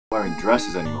wearing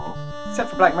dresses anymore.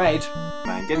 Except for Black Mage.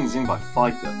 Man, getting zinned by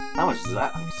Fighter. How much does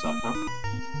that suck, huh?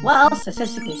 Well,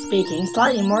 statistically speaking,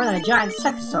 slightly more than a giant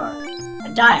succosaur.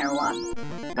 A dire one.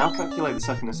 Now calculate the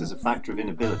suckiness as a factor of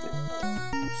inability.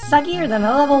 Suckier than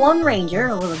a level 1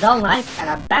 ranger with a dull knife and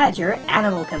a badger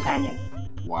animal companion.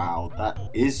 Wow, that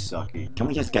is sucky. Can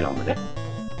we just get on with it?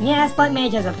 Yes, Black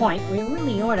Mage has a point. We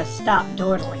really ought to stop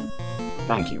dawdling.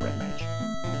 Thank you, Red Mage.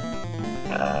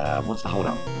 What's the hold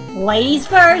up? Ladies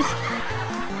first!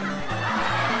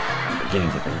 I'm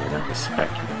beginning to think they don't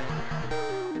respect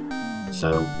me.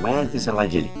 So, where's this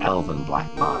alleged elven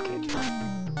black market?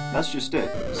 That's just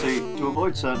it. See, to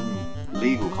avoid certain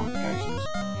legal complications,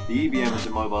 the EBM is a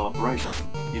mobile operation.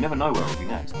 You never know where it will be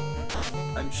next.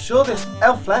 I'm sure this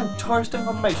Elfland tourist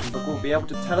information book will be able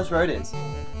to tell us where it is.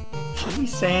 Should we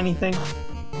say anything?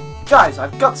 Guys,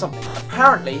 I've got something.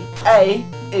 Apparently, A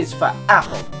is for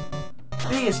apple.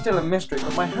 B is still a mystery,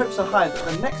 but my hopes are high that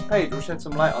the next page will shed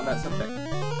some light on that subject.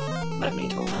 Let me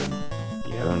talk to him.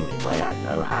 The only way I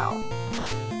know how.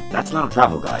 That's not a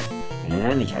travel guide, and in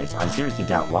any case, I seriously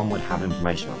doubt one would have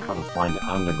information on how to find an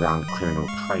underground criminal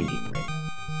trading ring.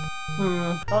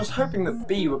 I was hoping that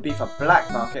B would be for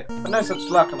black market, but no such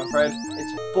luck, I'm afraid.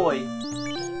 It's boy.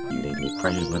 You leave me a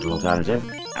precious little alternative,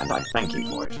 and I thank you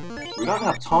for it. We don't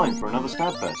have time for another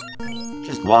stab fest.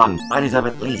 Just one. I deserve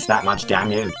at least that much,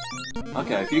 damn you.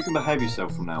 Okay, if you can behave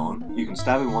yourself from now on, you can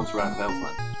stab him once we're out of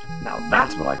Elfland. Now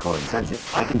that's what I call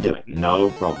incentive. I can do it,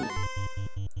 no problem.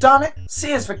 Darn it!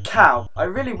 C is for cow. I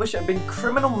really wish it had been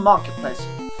criminal marketplace.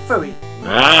 Phooey.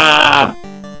 Ah!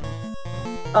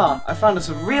 Ah, I found us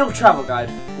a real travel guide.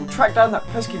 We'll track down that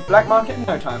pesky black market in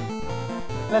no time.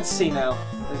 Let's see now.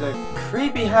 There's a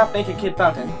creepy half-naked kid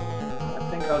fountain. I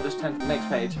think I'll just turn to the next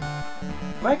page.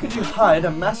 Where could you hide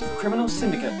a massive criminal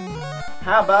syndicate?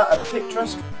 How about a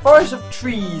picturesque forest of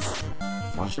trees?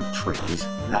 Forest of trees?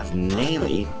 That's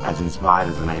nearly as inspired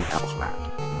as the name Elfland.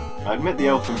 I admit the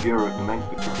Elfin Bureau of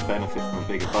Nomenclature could benefit from a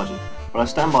bigger budget, but I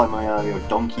stand by my earlier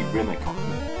donkey rimmer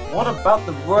comment. What about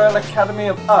the Royal Academy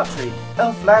of Archery,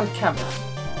 Elfland Campus?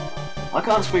 I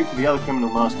can't speak for the other criminal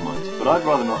masterminds, but I'd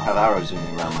rather not have arrows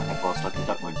zooming around my head whilst I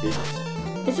conduct my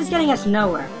business. This is getting us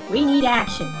nowhere. We need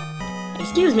action.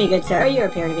 Excuse me, good sir, you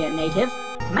appear to be a native.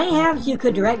 Mayhaps you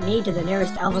could direct me to the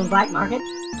nearest elven black market?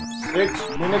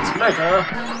 6 minutes later.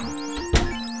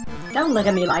 Don't look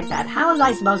at me like that. How was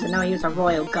I supposed to know he was a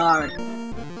royal guard?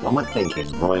 One would think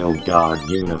his Royal Guard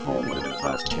uniform would have been the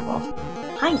first tip off.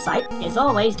 Hindsight is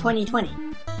always 20/20.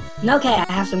 Okay,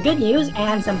 I have some good news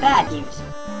and some bad news.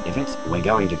 If it's we're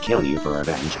going to kill you for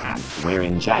revenge and we're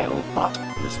in jail, but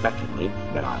respectively,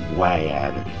 then I'm way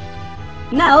ahead of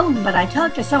you. No, but I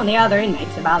talked to some of the other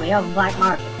inmates about the elven black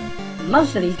market.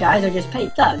 Most of these guys are just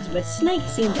paid thugs, but Snake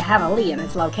seemed to have a lead in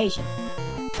its location.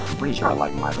 I'm pretty sure I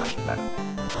like my version better.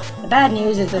 The bad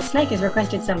news is that Snake has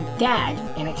requested some dag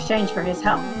in exchange for his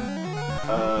help.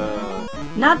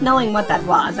 Not knowing what that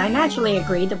was, I naturally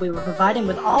agreed that we would provide him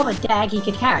with all the dag he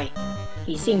could carry.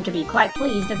 He seemed to be quite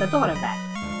pleased at the thought of that.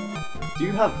 Do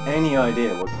you have any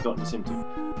idea what you've gotten us into,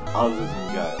 other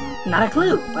than jail? Not a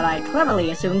clue, but I cleverly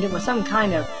assumed it was some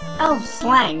kind of elf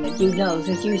slang that you know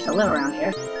since you used to live around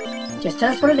here. Just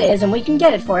tell us what it is and we can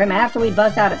get it for him after we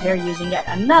bust out of here using yet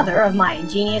another of my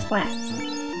ingenious plans.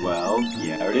 Well,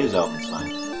 yeah, it is elven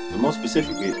slang, but more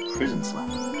specifically it's prison slang.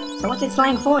 So what's it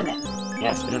slang for then?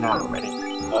 Yes, we don't know already.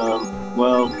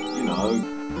 Well, you know,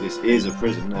 this is a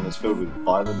prison and it's filled with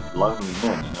violent, lonely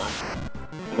men, you know?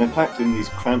 And they're packed in these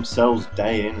cramped cells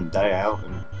day in and day out,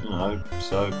 and, you know,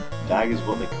 so dag is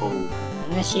what they call...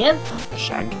 A shiv? A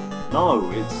shank?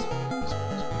 No, it's...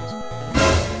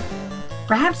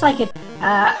 Perhaps I could,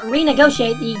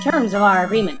 renegotiate the terms of our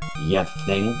agreement. You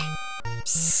think?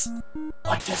 Psst.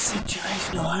 What does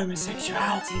situational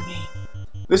homosexuality mean?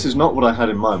 This is not what I had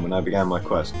in mind when I began my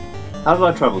quest. How did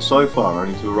I travel so far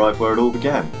only to arrive where it all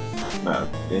began? No,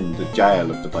 in the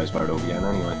jail of the place where it all began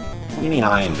anyway. What do you mean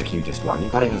I am the cutest one? You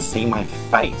can't even see my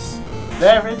face.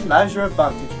 Therein lies your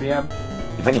advantage, BM.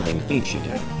 If anything, Thief should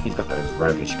do. He's got those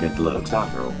roguish good looks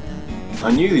after all.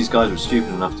 I knew these guys were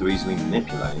stupid enough to easily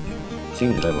manipulate.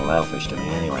 Seems a little elfish to me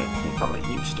anyway. He's probably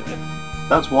used to it.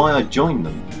 That's why I joined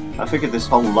them. I figured this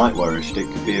whole Lightwearer shtick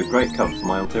could be a great cover for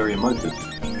my ulterior motives.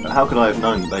 But how could I have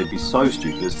known that they'd be so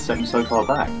stupid as to set me so far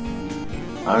back?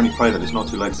 I only pray that it's not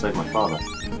too late to save my father.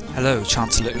 Hello,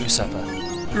 Chancellor Usurper.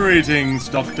 Greetings,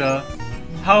 Doctor.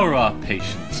 How are our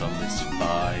patients on this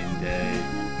fine day?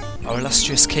 Our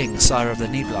illustrious king, sire of the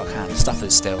Nibelung hand,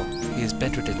 suffers still. He is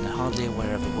bedridden and hardly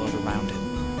aware of the world around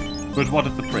him. But what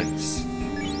of the prince?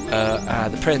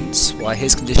 The prince? Why,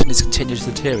 his condition is continuing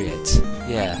to deteriorate.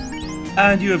 Yeah.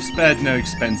 And you have spared no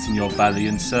expense in your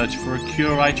valiant search for a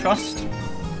cure, I trust?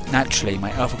 Naturally,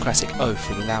 my aristocratic oath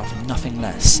would allow for nothing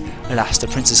less. Alas, the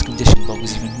prince's condition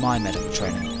boggles even my medical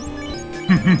training.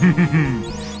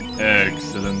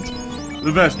 Excellent.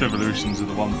 The best revolutions are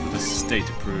the ones that are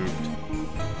state-approved.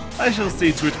 I shall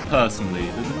see to it personally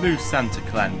that the new Santa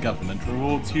Clan government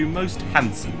rewards you most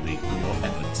handsomely for your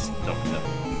efforts, Doctor.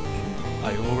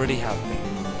 I already have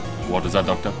been. What is that,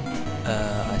 Doctor?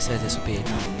 I said this would be a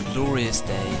glorious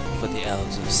day for the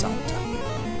elves of Santa.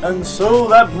 And so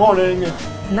that morning...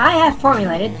 And I have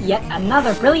formulated yet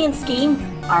another brilliant scheme.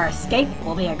 Our escape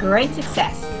will be a great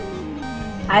success.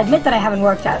 I admit that I haven't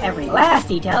worked out every last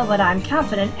detail, but I'm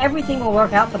confident everything will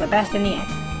work out for the best in the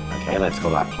end. Okay, let's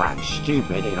call that plan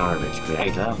stupid in honor of its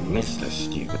creator, Mr.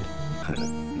 Stupid.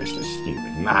 Mr.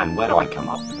 Stupid. Man, where do I come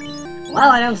up?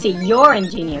 Well, I don't see your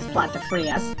ingenious plot to free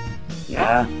us.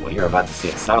 Yeah? Well, you're about to see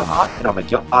it so hard, it'll make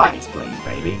your eyes bleed,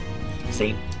 baby.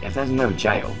 See, if there's no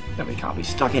jail, then we can't be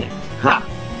stuck in it. Ha!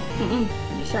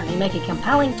 You certainly make a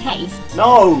compelling case.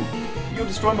 No! You'll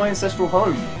destroy my ancestral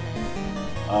home.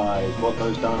 Is what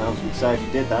those darn elves would say if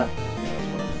you did that.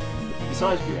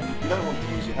 Besides, Brienne, you don't want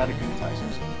to use your Haddoken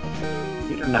taxes.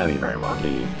 You don't know me very well, do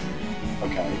you?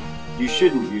 Okay, you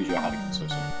shouldn't use your Haddoken so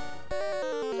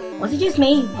soon. Was it just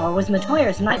me, or was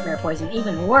Matoya's nightmare poison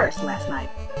even worse last night?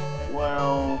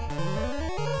 Well...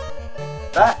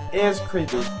 That is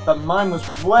creepy, but mine was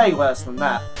way worse than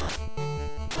that.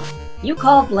 You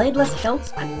call bladeless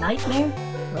hilts a nightmare?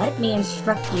 Let me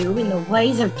instruct you in the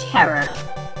ways of terror.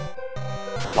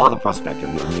 While the prospect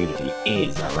of your nudity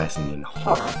is a lesson in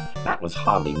horror, that was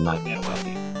hardly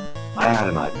nightmare-worthy. I had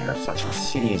a nightmare of such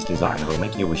insidious design that will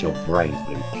make you wish your brains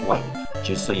would implode,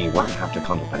 just so you won't have to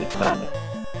contemplate it further.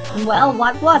 Well,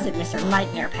 what was it, Mr.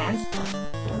 Nightmare Pants?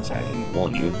 Don't say I didn't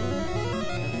warn you.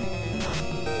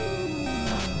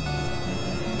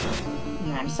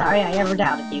 I'm sorry I ever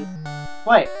doubted you.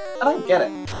 Wait, I don't get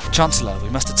it. Chancellor, we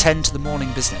must attend to the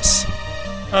morning business.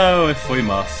 Oh, if we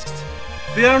must.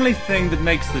 The only thing that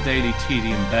makes the daily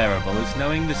tedium bearable is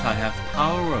knowing that I have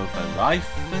power over life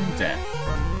and death.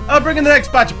 I'll bring in the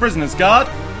next batch of prisoners, guard!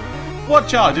 What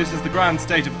charges has the Grand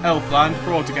State of Elfland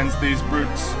brought against these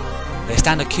brutes? They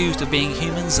stand accused of being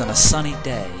humans on a sunny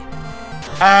day.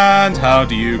 And how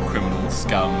do you criminal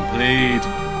scum plead?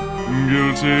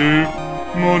 Guilty?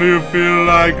 What do you feel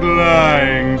like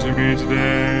lying to me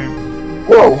today?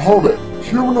 Whoa, hold it.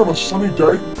 Human on a sunny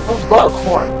day? How's that a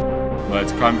crime? Well,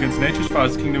 it's a crime against nature as far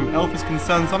as the Kingdom of Elf is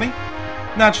concerned, Sonny.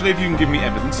 Naturally, if you can give me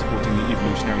evidence supporting the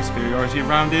evolutionary superiority of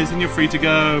round ears, then you're free to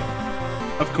go.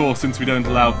 Of course, since we don't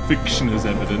allow fiction as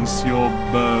evidence, you're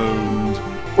boned.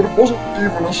 But it wasn't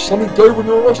even a sunny day when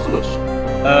you arrested us.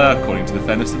 According to the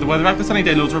fairness of the Weather Act, the sunny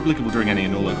day laws are applicable during any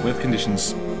and all local weather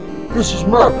conditions. This is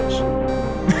madness.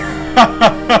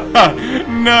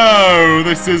 No,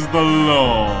 this is the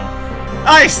law.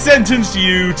 I sentence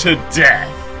you to death.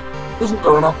 Isn't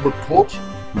there an appellate court?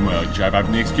 Well, you can drive out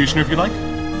in the executioner if you like.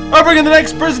 I'll bring in the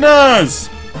next prisoners!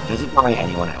 Does it worry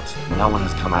anyone else that no one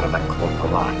has come out of that court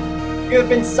alive? You have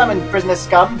been summoned, prisoner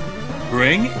scum.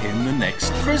 Bring in the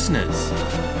next prisoners.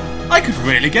 I could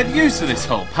really get used to this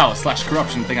whole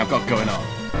power/corruption thing I've got going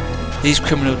on. These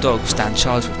criminal dogs stand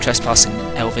charged with trespassing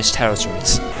in elvish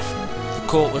territories. The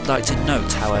court would like to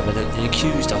note, however, that the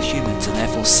accused are humans and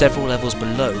therefore several levels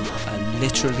below a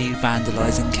literally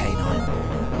vandalising canine.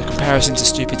 The comparison to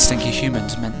stupid stinky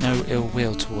humans meant no ill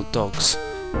will toward dogs,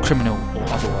 criminal or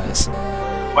otherwise.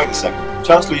 Wait a second.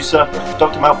 Chancellor Usurper,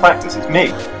 Dr. Malpractice, it's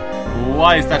me.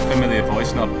 Why is that familiar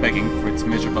voice not begging for its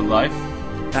miserable life?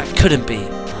 That couldn't be.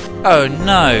 Oh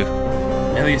no!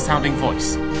 Familiar sounding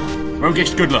voice.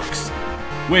 Roguish good looks.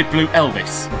 Weird blue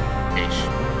Elvis-ish.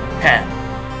 Hair.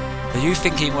 Are you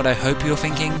thinking what I hope you're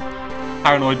thinking?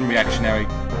 Paranoid and reactionary.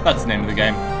 That's the name of the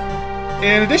game.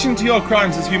 In addition to your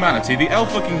crimes as humanity, the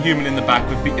elf-looking human in the back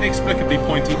with the inexplicably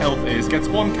pointy elf ears gets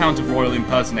 1 count of royal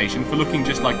impersonation for looking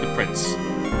just like the prince.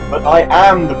 But I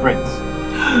am the prince.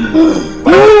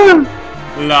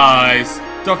 Lies.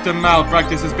 Dr.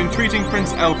 Malpractice has been treating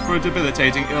Prince Elf for a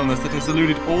debilitating illness that has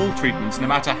eluded all treatments, no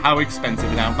matter how expensive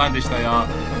and outlandish they are.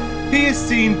 He is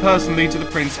seen personally to the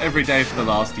prince every day for the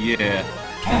last year.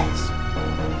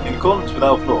 Yes. In accordance with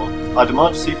elf law, I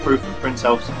demand to see proof of Prince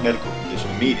Elf's medical condition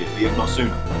immediately, if not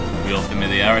sooner. Real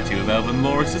familiarity with elven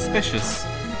law is suspicious.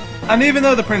 And even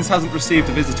though the prince hasn't received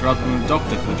a visitor other than a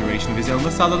doctor for the duration of his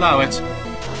illness, I'll allow it.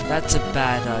 That's a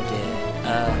bad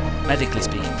idea. Medically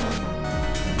speaking.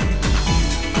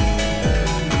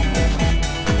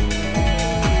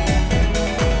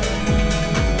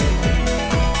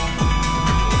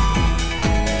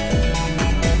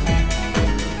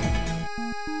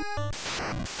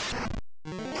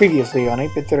 Previously on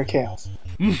 8-Bit Chaos.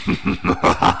 I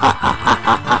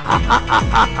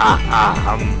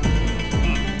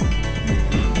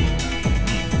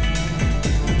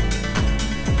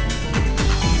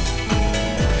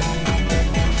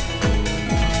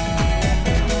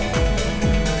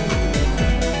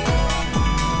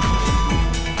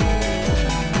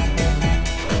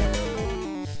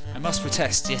must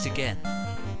protest yet again.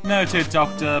 Noted,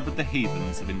 Doctor, but the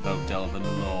heathens have invoked elven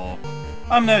law.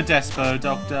 I'm no despo,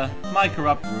 Doctor. My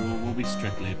corrupt rule will be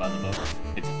strictly by the book.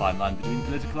 It's a fine line between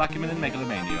political acumen and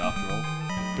megalomania, after all.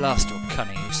 Blast your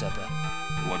cunning usurper.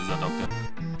 What is that, Doctor?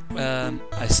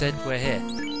 I said we're here.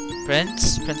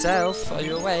 Prince Elf, are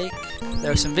you awake?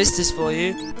 There are some visitors for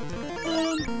you.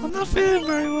 I'm not feeling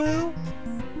very well.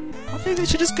 I think they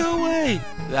should just go away.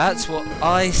 That's what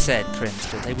I said, Prince,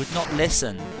 but they would not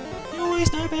listen. You always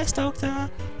know best, Doctor.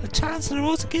 The Chancellor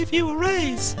ought to give you a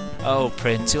raise. Oh,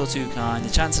 Prince, you're too kind. The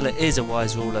Chancellor is a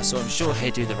wise ruler, so I'm sure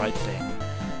he'd do the right thing.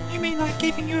 You mean like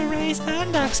giving you a raise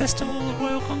and access to all the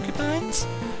royal concubines?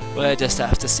 We'll just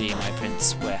have to see, my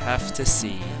Prince. We'll have to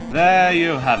see. There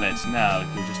you have it. Now,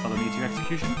 you'll just follow me to your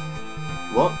execution?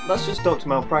 What? That's just Dr.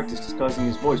 Malpractice disguising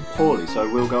his voice poorly so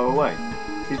we'll go away.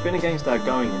 He's been against our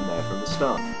going in there from the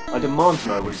start. I demand to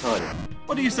know what he's hiding.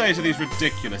 What do you say to these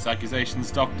ridiculous accusations,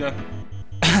 Doctor?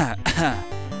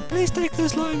 Please take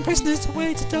those lying prisoners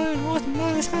away to die in rotten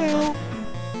as hell.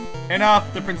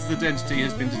 Enough! The prince's identity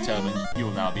has been determined. You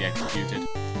will now be executed.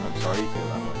 I'm sorry you feel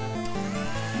that way.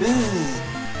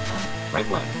 Great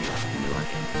work, you're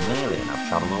making nearly enough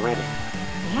trouble already.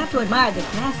 You have to admire the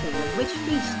tenacity with which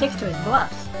Thief sticks to his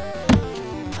bluffs.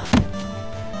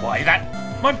 Why that?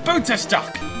 My boots are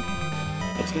stuck!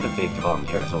 It's good of Thief to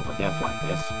volunteer us all for death like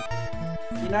this.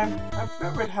 You know, I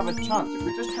thought we'd have a chance if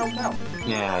we just helped out.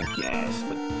 Yeah, I guess,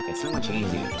 but it's so much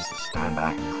easier just to stand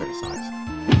back and criticize.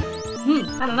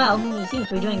 I don't know. He seems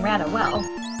to be doing rather well.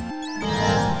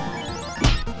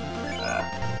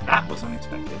 That was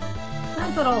unexpected.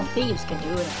 That's what all thieves could do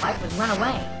in a fight was run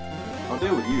away. I'll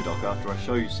deal with you, Doc, after I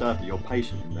show you sadly you're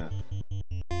patient in there.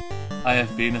 I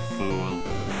have been a fool.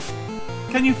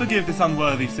 Can you forgive this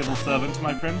unworthy civil servant,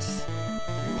 my prince?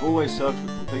 You've always served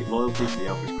with complete loyalty to the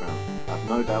Elfish Crown. I have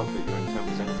no doubt that your intent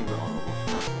was anything but honourable.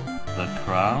 The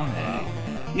crown, eh?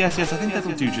 Yes, I think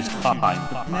that'll do just fine,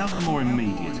 but now for more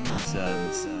immediate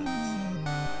concerns. For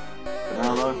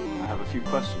now, though, I have a few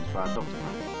questions for our doctor.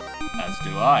 As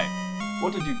do I.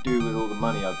 What did you do with all the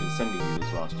money I've been sending you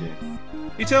this last year?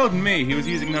 He told me he was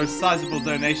using those sizable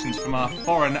donations from our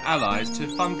foreign allies to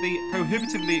fund the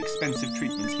prohibitively expensive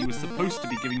treatments he was supposed to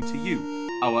be giving to you,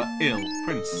 our ill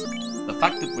prince. The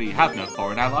fact that we have no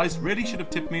foreign allies really should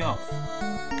have tipped me off.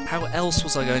 How else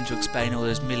was I going to explain all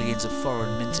those millions of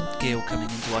foreign minted gil coming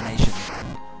into our nation?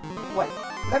 Wait,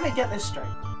 let me get this straight.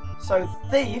 So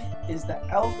Thief is the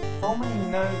elf formerly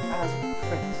known as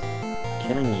Prince.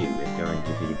 Killing you is going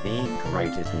to be the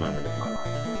greatest moment of my life.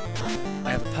 I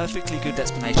have a perfectly good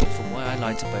explanation for why I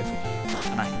lied to both of you,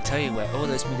 and I can tell you where all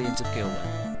those millions of gil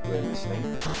went. We're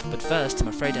listening. But first, I'm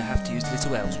afraid I have to use the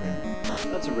little elves room.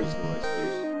 That's a reasonable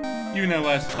excuse. You know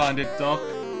where to find it, Doc.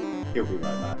 He'll be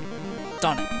right back.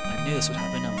 Darn it, I knew this would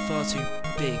happen. I'm far too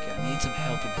big. I need some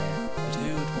help in here. But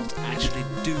who would want to actually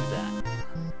do that?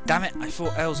 Damn it, I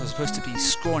thought elves were supposed to be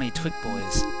scrawny twig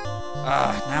boys.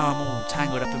 Now I'm all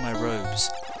tangled up in my robes.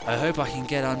 I hope I can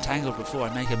get untangled before I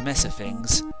make a mess of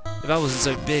things. If I wasn't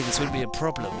so big, this wouldn't be a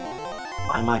problem.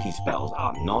 My mighty spells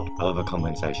are not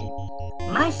overcompensation.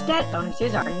 My stat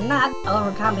bonuses are not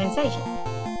overcompensation.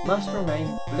 Must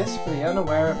remain blissfully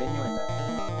unaware of innuendo.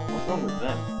 What's wrong with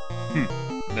them?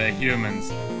 They're humans.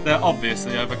 They're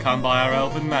obviously overcome by our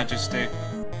elven majesty.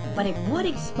 But it would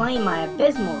explain my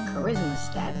abysmal charisma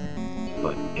stat.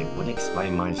 But it would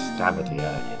explain my stabity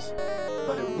urges.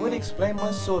 But it would explain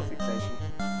my sword fixation.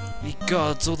 Ye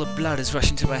gods, all the blood is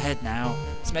rushing to my head now.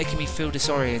 It's making me feel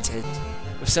disoriented.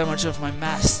 With so much of my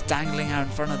mass dangling out in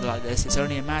front of me like this, it's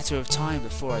only a matter of time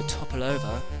before I topple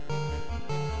over.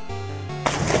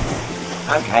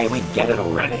 Okay, we get it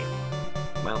already.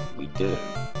 Well, we do.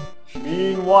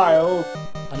 Meanwhile...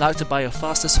 I'd like to buy your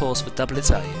fastest horse for double its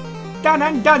value. Done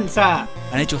and done, sir!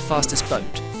 I need your fastest boat.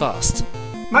 Fast.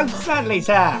 Most certainly,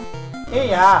 sir! Here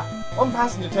you are. 1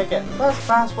 passenger ticket, first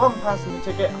class, 1 passenger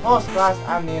ticket, horse class,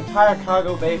 and the entire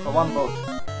cargo bay for 1 boat.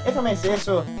 If I may say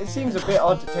so, it seems a bit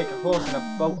odd to take a horse and a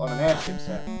boat on an airship,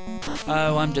 sir.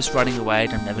 Oh, I'm just running away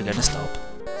and I'm never going to stop.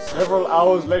 Several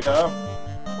hours later.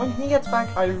 When he gets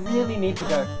back, I really need to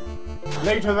go.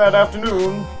 Later that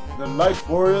afternoon, the Light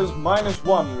Warriors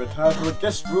 -1 retire to a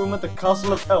guest room at the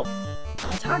Castle of Elf.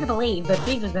 It's hard to believe that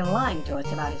Thief has been lying to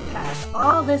us about his past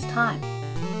all this time.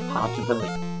 Hard to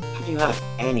believe. Have you heard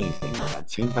anything that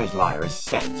two-faced liar has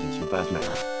said since you first met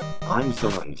him? I'm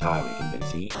still not entirely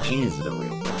convinced he is the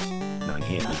real prince. Knowing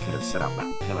him, he could have set up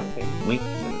that pillow thing weeks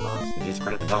in advance to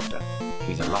discredit the doctor.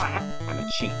 He's a liar and a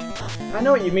cheat. I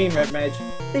know what you mean, Red Mage.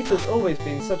 Thief has always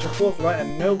been such a forthright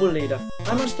and noble leader.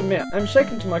 I must admit, I'm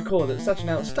shaken to my core that such an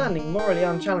outstanding, morally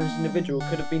unchallenged individual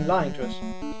could have been lying to us.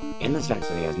 In the sense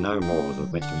that he has no morals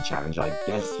with which to be challenged, I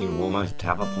guess you almost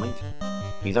have a point.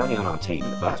 He's only on our team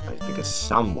in the first place because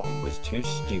someone was too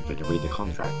stupid to read the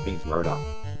contract Thief wrote up.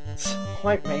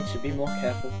 White Mage should be more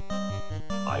careful.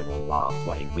 I will laugh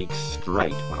like weeks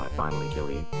straight when I finally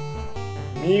kill you.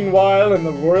 Meanwhile, in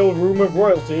the royal room of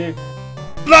royalty...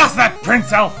 Blast that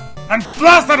Prince Elf! And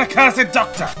blast that accursed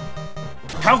doctor!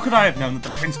 How could I have known that the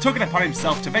prince took it upon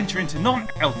himself to venture into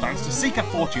non-elf lands to seek a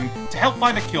fortune to help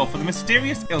find a cure for the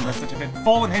mysterious illness that had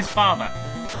befallen his father?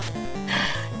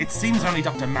 It seems only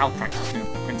Dr. Malpractice knew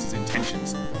of the prince's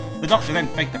intentions. The doctor then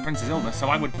faked the prince's illness so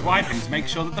I would bribe him to make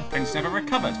sure that the prince never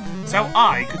recovered, so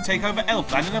I could take over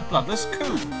Elfland in a bloodless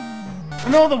coup.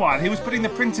 And all the while he was putting the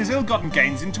prince's ill-gotten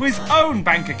gains into his own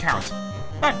bank account.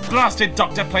 That blasted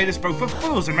doctor played us both for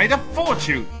fools and made a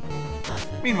fortune.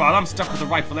 Meanwhile, I'm stuck with the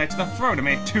rightful heir to the throne a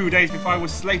mere 2 days before I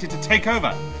was slated to take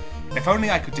over. If only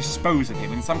I could dispose of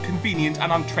him in some convenient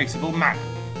and untraceable manner.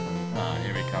 Ah,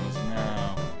 here he comes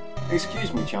now.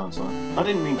 Excuse me, Chancellor. I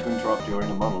didn't mean to interrupt your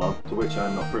inner monologue, to which I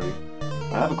am not privy.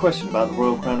 I have a question about the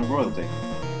Royal Crown of Royalty.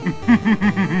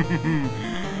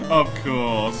 Of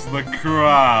course, the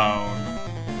crown.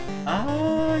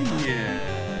 Ah,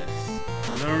 yes.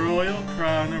 The Royal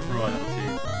Crown of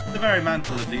Royalty. The very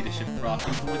mantle of leadership for our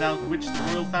people without which the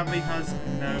royal family has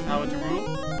no power to rule.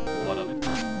 What of it?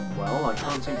 Well, I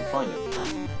can't seem to find it.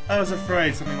 I was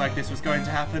afraid something like this was going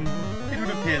to happen. It would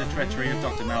appear the treachery of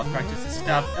Dr. Malpractice has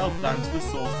stabbed Elfland to the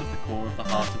source of the core of the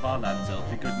heart of our land's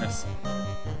elfy goodness.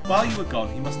 While you were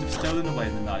gone, he must have stolen away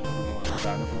the night of the Royal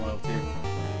Crown of Royalty.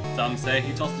 Some say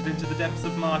he tossed it into the depths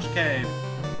of Marsh Cave.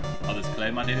 Others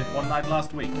claim I did it one night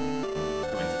last week.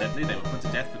 Coincidentally, they were put to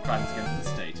death for crimes against the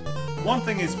state. One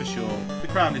thing is for sure, the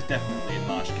crown is definitely in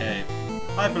Marsh Cave.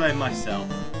 I blame myself.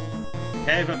 The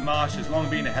cave at Marsh has long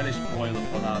been a hellish broil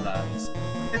upon our lands.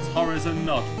 Its horrors are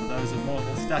not for those of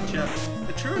mortal stature,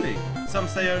 but truly, some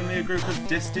say only a group of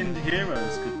destined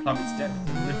heroes could plumb its depths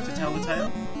and live to tell the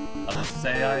tale. Others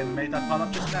say I made that part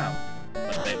up just now,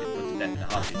 but they'd be put to death in a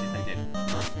heartbeat if they did.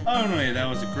 Only there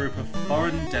was a group of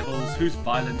foreign devils whose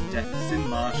violent deaths in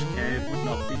Marsh Cave would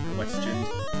not be questioned.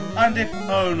 And if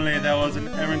only there was an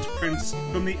errant prince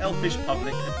whom the elfish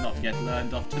public had not yet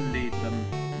learned of to lead them.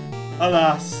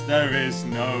 Alas, there is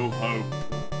no hope.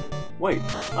 Wait,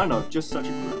 I know just such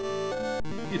a group.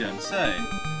 You don't say.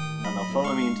 And they'll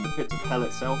follow me into the pits of hell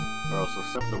itself, or else they'll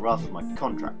suffer the wrath of my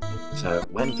contract. So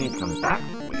when Thief comes back,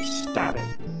 we stab him.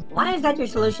 Why is that your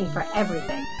solution for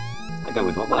everything? I go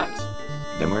with what works.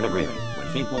 Then we're in agreement. When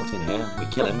Thief walks in here, we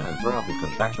kill him and throw off his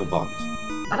contractual bonds.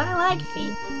 But I like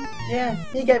Thief. Yeah,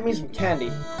 he gave me some candy.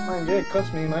 Mind you, it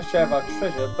cost me my share of our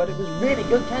treasure, but it was really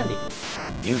good candy.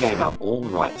 You gave up all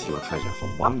rights to your treasure for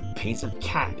one piece of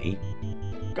candy?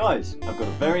 Guys, I've got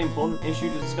a very important issue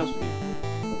to discuss with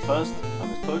you. But first, I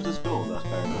must close this door, thus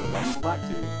bearing all valuable back to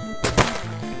you.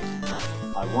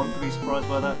 I want to be surprised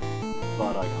by that,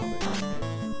 but I can't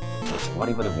be. It's what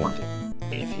he would have wanted,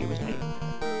 if he was me.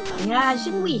 Yeah,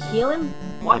 shouldn't we heal him?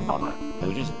 Why bother?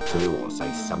 He'll just do or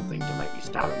say something to make me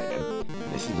stab him again.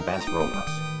 This is the best for all of us.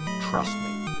 Trust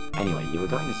me. Anyway, you were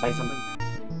going to say something?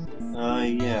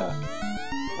 Yeah.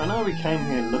 I know we came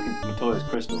here looking for Matoya's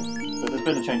crystal, but there's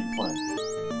been a change of plan.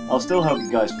 I'll still help you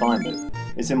guys find it.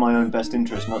 It's in my own best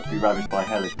interest not to be ravaged by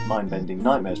hellish, mind-bending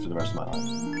nightmares for the rest of my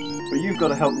life. But you've got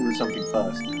to help me with something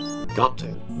first. Got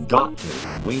to. Got to.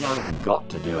 We don't got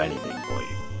to do anything for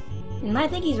you. I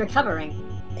think he's recovering.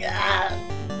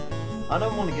 I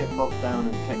don't want to get bogged down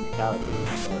in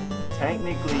technicalities, but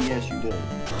technically, yes, you do.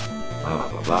 Blah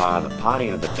blah blah. The party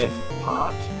of the fifth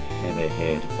part,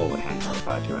 here to forward hence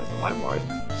referred to as the White Warriors,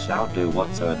 shall do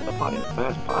whatsoever the party of the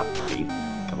first part, Thief,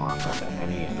 commands under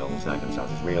any and all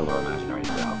circumstances, real or imaginary,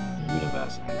 throughout the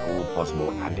universe, and all possible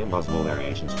and impossible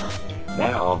variations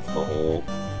thereof for all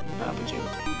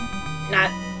perpetuity.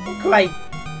 Not quite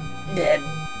dead.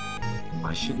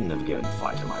 I shouldn't have given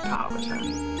Fighter my power of attorney.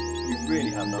 You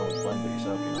really have no one to blame but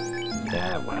yourself, you know.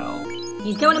 Yeah, well,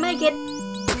 He's going to make it.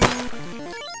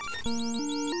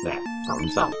 there, problem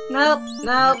solved.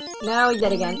 No, he's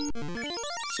dead again.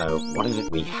 So, what is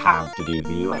it we have to do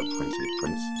for you, oh princely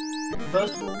prince?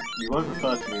 First of all, you won't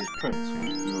refer to me as Prince,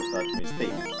 you refer to me as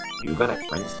Thief. You got it,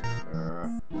 prince.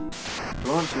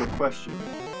 To answer your question,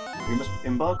 we must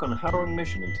embark on a harrowing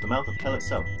mission into the mouth of hell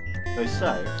itself. They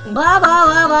say... Blah, blah,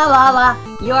 blah, blah, blah, blah.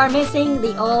 You are missing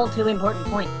the all too important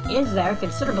point. Is there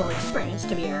considerable experience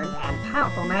to be earned and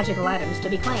powerful magical items to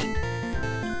be claimed?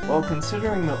 Well,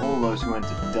 considering that all those who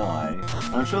enter die,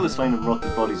 I'm sure the slain and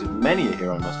rotted bodies of many a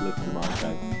hero must live in the Mirage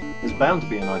Cave. There's bound to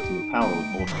be an item of power with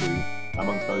more to do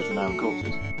amongst those renowned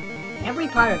corpses. Every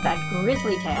part of that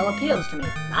grisly tale appeals to me.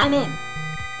 I'm in.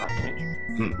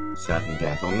 Certain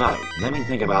death or no? Let me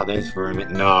think about this for a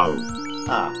minute. No.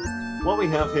 What we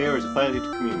have here is a failure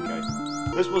to communicate.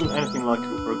 This wasn't anything like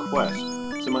a request,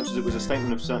 so much as it was a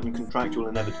statement of certain contractual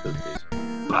inevitabilities.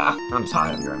 I'm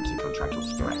tired of your empty contractual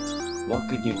threats. What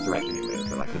could you threaten me with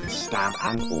that I could stab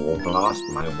and or blast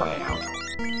my way out of?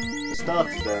 For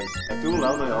starters, there's a dual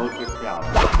elder old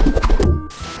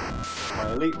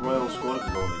my elite royal squad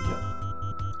of law ninja.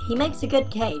 He makes a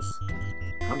good case.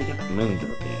 How did you get that moon to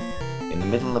appear? In the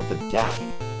middle of the day?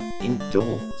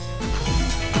 Indoors?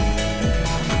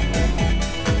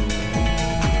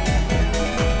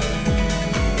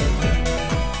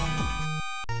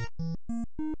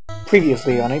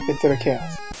 Previously on 8-Bit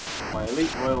Chaos. My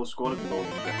elite royal squad of law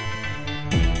ninja.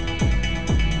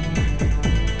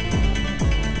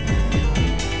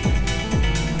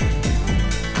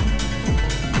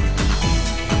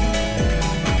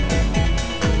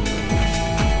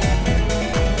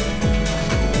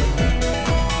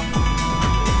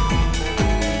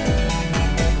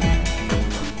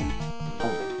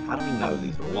 How do we know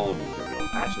these law ninjas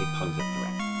actually pose a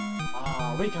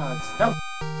threat? We can't stealth.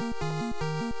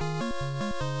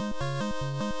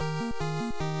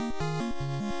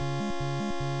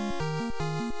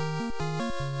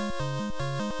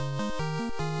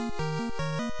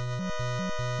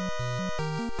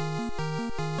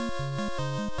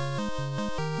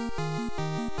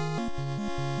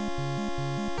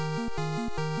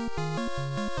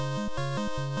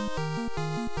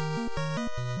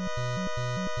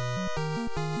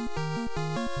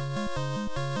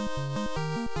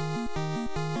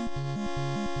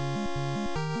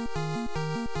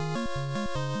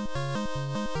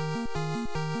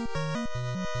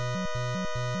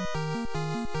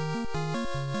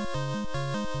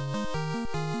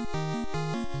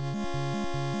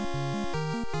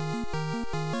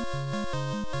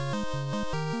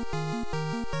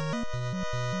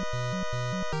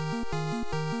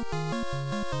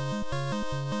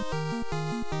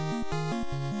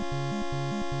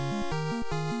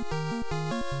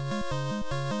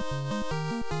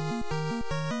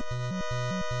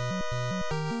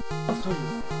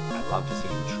 I'd love to see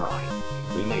you try.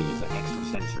 We may use the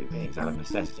extrasensory beings out of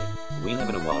necessity. We live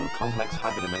in a world of complex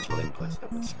hyperdimensional inputs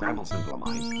that would scramble simpler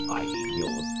minds, i.e.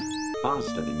 yours,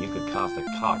 faster than you could cast a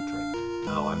card trick.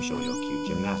 Oh, I'm sure your cute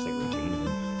gymnastic routines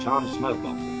and charmed smoke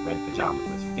boxes, red pajamas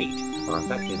with feet, are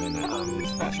effective in their own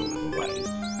special little ways.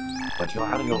 But you're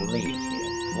out of your league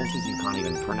here. Forces you can't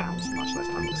even pronounce, much less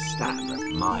understand, at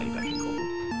my beck and call.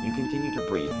 You continue to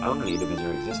breathe only because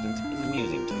your existence is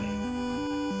amusing to me.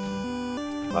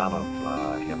 Blah blah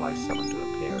blah, hereby summoned to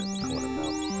appear at the court of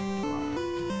bell.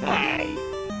 Hey!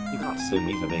 You can't sue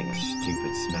me for being a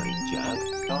stupid, smelly jerk.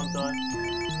 Can't I?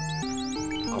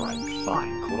 Alright,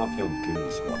 fine. Call off your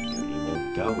goon squad duty. We'll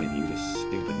go with you to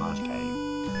stupid Marsh Cave.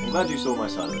 I'm glad you saw my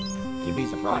side of it. You'd be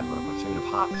surprised what a platoon of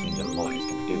Hark Ninja lawyers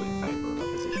can do in favour of a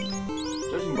position.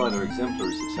 Judging by their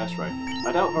exemplary success rate,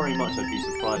 I doubt very much I'd be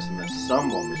surprised unless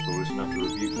someone was foolish enough to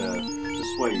rebuke their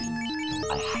persuasions.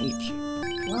 I hate you.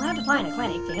 We'll have to find a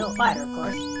clinic to heal Fighter, of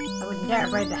course. I wouldn't dare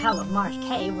brave the hell of Marsh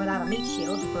Cave without a meat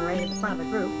shield to parade at the front of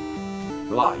the group.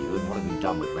 Who are you and what have you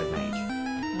done with Red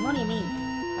Mage? What do you mean?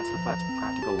 That's the first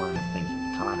practical line of thinking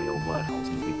to come out of your word hole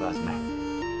since we first met.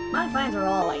 My plans are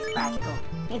always practical.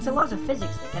 It's the laws of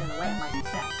physics that get in the way of my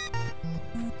success.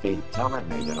 See, tell Red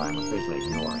Mage that I am officially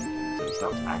ignoring him until he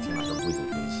starts acting like a wizard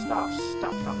with his stuff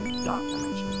stuffed up in dark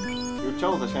dimensions. Your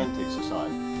childish antics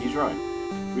aside, he's right.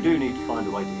 We do need to find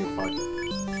a way to heal Fighter.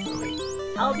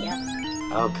 Told ya.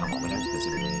 Oh, come on, we don't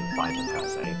specifically need Fighter per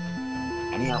se.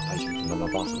 Any outpatient from the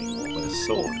lobotomy ward with a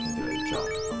sword can do his job,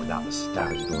 but without the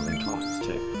stabbing causing comments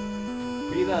too.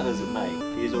 Be that as it may,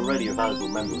 he is already a valuable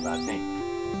member of our team.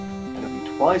 And it'll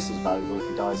be twice as valuable if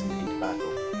he dies in the heat of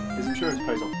battle. His insurance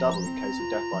pays off double in case of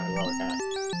death by heroic act.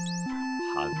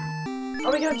 Hug.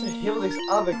 Are we going to heal this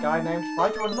other guy named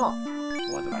Fighter or not?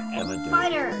 What did I ever do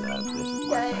Fighter! to deserve this is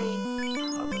my Yay! fate.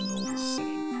 Hug and all the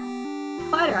same.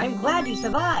 Fighter, I'm glad you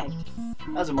survived.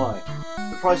 As am I.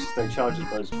 The prices they charge at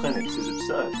those clinics is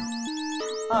absurd.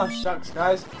 Oh, shucks,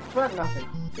 guys. It weren't nothing.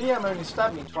 BM only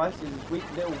stabbed me twice in his weak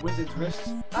little wizard's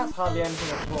wrists. That's hardly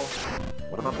anything at all.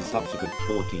 What about the subsequent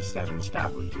 47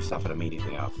 stab wounds you suffered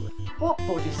immediately afterward? What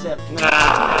 47?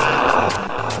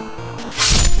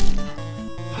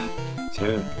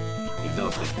 too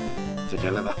exhausted to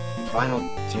deliver the final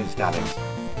 2 stabbings.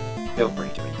 Feel free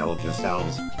to indulge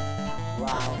yourselves.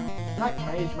 Wow. That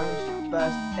rage managed to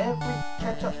burst every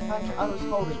ketchup packet I was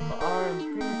holding for RM's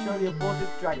prematurely aborted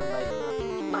dragon bait.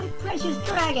 My precious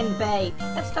dragon bait!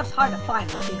 That stuff's hard to find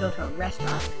unless you go to a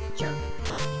restaurant, jerk.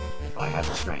 If I had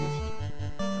the strength,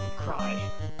 I would cry.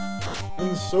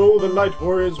 And so the Light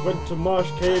Warriors went to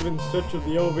Marsh Cave in search of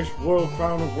the elvish royal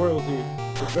crown of royalty,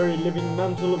 the very living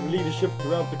mantle of leadership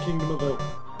throughout the kingdom of Elf.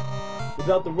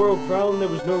 Without the royal crown, there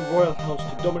was no royal house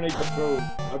to dominate the throne.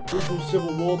 A brutal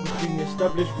civil war between the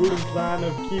established ruling clan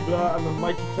of Keebler and the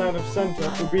mighty clan of Santa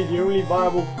would be the only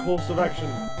viable course of action.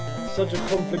 Such a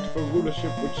conflict for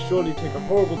rulership would surely take a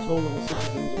horrible toll on the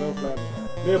citizens of Elfland,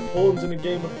 mere pawns in a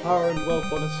game of power and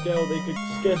wealth on a scale they could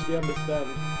scarcely understand.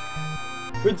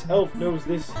 Prince Elf knows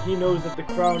this. He knows that the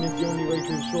crown is the only way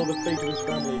to ensure the fate of his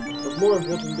family, but more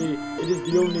importantly, it is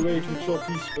the only way to ensure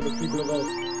peace for the people of Elf.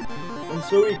 And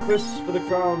so he quests for the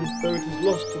crown, though it is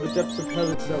lost to the depths of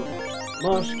hell itself.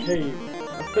 Marsh Cave,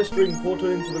 a festering portal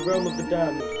into the realm of the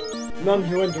damned. None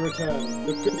who enter return.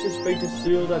 The prince's fate is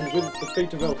sealed, and with the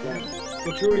fate of Elfland.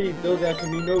 For truly, though there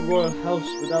can be no royal house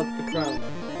without the crown,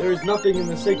 there is nothing in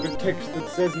the sacred text that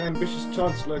says an ambitious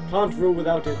chancellor can't rule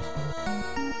without it.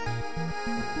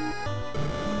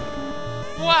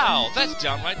 Wow, that's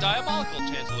downright diabolical,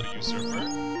 Chancellor Usurper.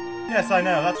 Yes, I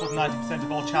know, that's what 90%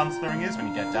 of all chancelloring is when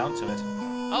you get down to it.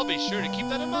 I'll be sure to keep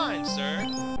that in mind, sir.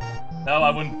 No,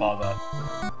 I wouldn't bother.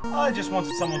 I just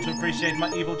wanted someone to appreciate my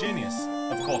evil genius.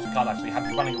 Of course, we can't actually have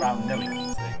you running around knowing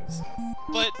these things.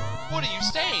 But what are you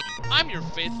saying? I'm your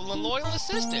faithful and loyal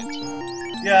assistant.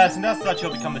 Yes, and as such,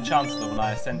 you'll become the Chancellor when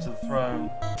I ascend to the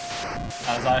throne.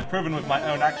 As I have proven with my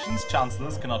own actions,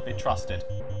 Chancellors cannot be trusted.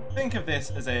 Think of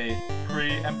this as a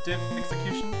preemptive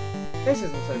execution. This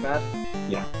isn't so bad.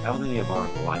 Yeah, elderly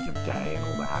abhorrent the light of day and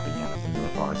all the happy denizens of the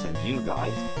forest, and you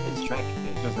guys, this trek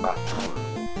is just about tolerable.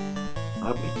 I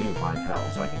hope we do find hell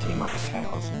so I can team up with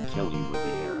Chaos and kill you with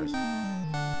the heroes.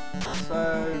 So...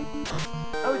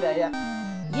 Are we there yet?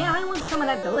 Yeah, I want some of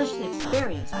that delicious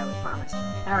experience I was promised.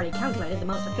 I already calculated the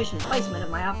most efficient placement of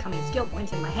my upcoming skill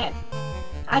points in my head.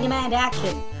 I demand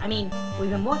action. I mean, we've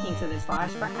been walking through this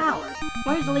forest for hours.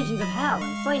 Where's the legions of hell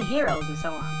and slain heroes and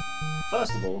so on?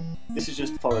 First of all, this is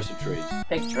just a forest of trees.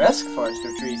 Picturesque forest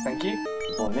of trees, thank you.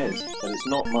 The point is that it's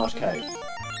not Marsh Cave.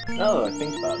 Now that I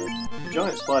think about it, the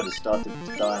giant spiders started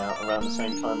to die out around the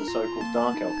same time the so-called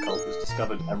Dark Elf cult was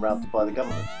discovered and routed by the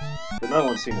government. But no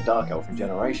one's seen a Dark Elf in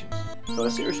generations, so I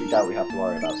seriously doubt we have to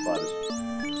worry about spiders.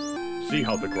 See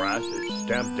how the grass is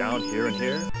stamped down here and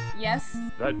here? Yes.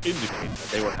 That indicates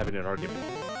that they were having an argument.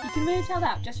 You can really tell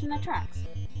that just from their tracks.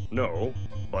 No,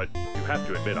 but you have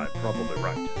to admit I'm probably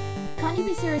right. Can't you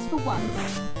be serious for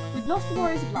once? We've lost the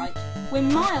Warriors of Light, we're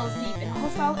miles deep in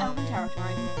hostile elven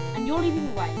territory, and you're leading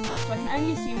the way, so I can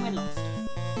only assume we're lost.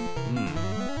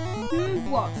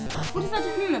 What? What is there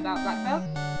to about, Black Belt?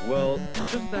 Well,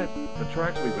 just that the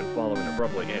tracks we've been following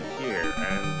abruptly end here,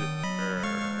 and,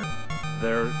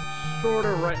 they're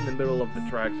sorta right in the middle of the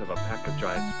tracks of a pack of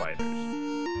giant spiders.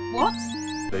 What?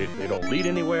 They don't lead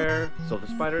anywhere, so the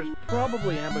spiders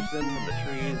probably ambushed them in the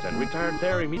trees and retired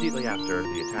there immediately after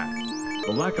the attack.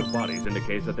 The lack of bodies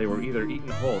indicates that they were either eaten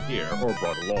whole here or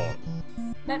brought along.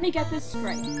 Let me get this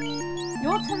straight.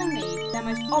 You're telling me their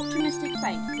most optimistic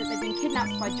fate is that they've been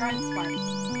kidnapped by giant spiders,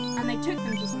 and they took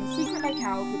them to some secret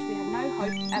locale which we have no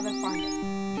hope of ever finding.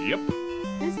 Yep.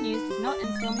 This news does not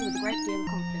instill me with a great deal of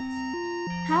confidence.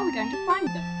 How are we going to find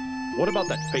them? What about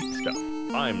that fate stuff?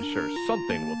 I'm sure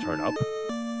something will turn up.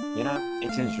 You know,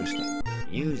 it's interesting.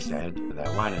 You said there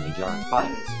weren't any giant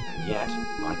spiders, and yet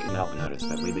I couldn't help but notice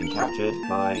that we've been captured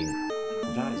by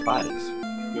giant spiders.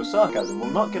 Your sarcasm will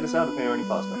not get us out of here any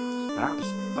faster. Perhaps,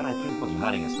 but I think what's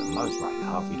hurting us the most right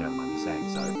now, if you don't mind me saying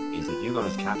so, is that you got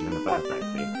us captured in the first place,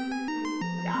 Steve.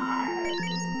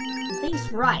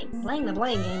 He's right. Playing the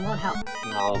blame game won't help.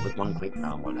 No, but one quick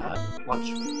round won't hurt. Watch.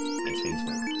 It's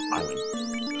peaceful. I win.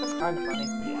 That's kind of funny.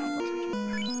 Yeah, I thought so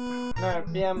too.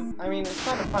 No, I mean, it's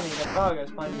kind of funny that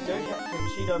Vargos, my Zodiac and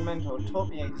Shido mentor, taught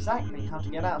me exactly how to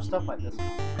get out of stuff like this.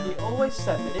 He always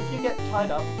said that if you get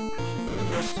tied up, you should use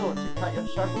your sword to cut your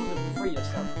shackles and free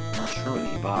yourself.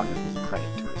 Truly, Vargas was a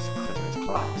credit to his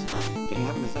class. Did he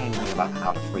happen to say anything about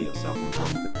how to free yourself from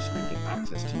those that restricted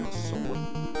access to your sword?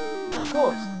 Of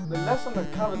course, the lesson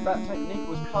that covered that technique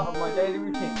was part of my daily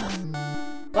routine.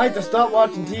 I like to stop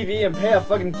watching TV and pay a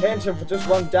fucking attention for just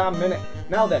one damn minute.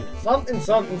 Now then, something,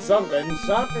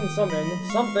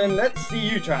 let's see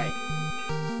you try.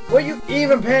 Were you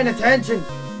even paying attention?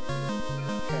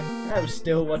 I was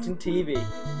still watching TV.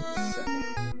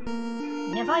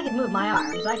 If I could move my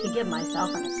arms, I could give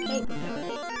myself an escape ability.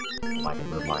 If I could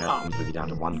move my arms, we'd be down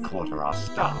to 1/4 our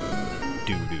staff.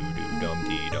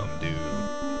 Do-do-do-dum-dee-dum-doo.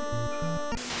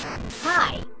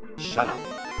 Hi! Shut up.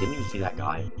 Didn't you see that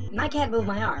guy? I can't move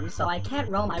my arms, so I can't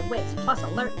roll my wits plus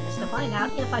alertness to find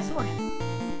out if I saw him.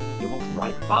 You walked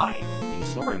right by. You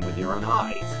saw him with your own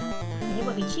eyes. It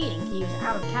would be cheating to use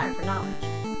out-of-character knowledge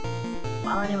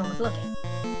while anyone was looking.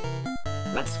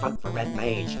 Let's vote for Red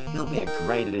Mage. He'll be a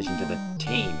great addition to the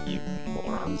team, you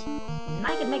morons. And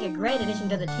I could make a great addition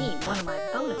to the team, one of my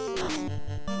bonuses. You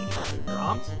can move your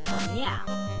arms? Yeah.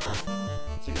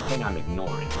 It's a good thing I'm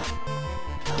ignoring.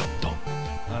 Dum-dum.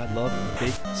 I love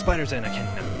big spiders and I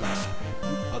cannot.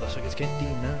 Other suckers can't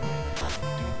deny.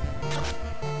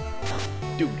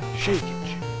 Dude, shake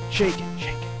it, shake it,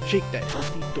 shake it, shake that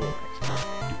healthy door.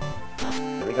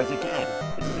 There he goes again.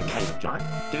 This is a cave of giant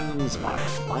doom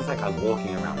spiders. Why is that guy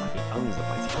walking around like he owns the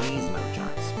place? He's no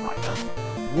giant spider.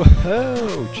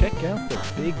 Whoa! Check out the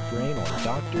big brain on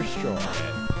Dr.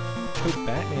 Strawhead. Hope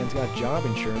Batman's got job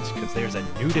insurance because there's a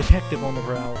new detective on the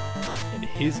prowl, and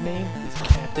his name is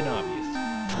Captain Obvious,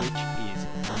 which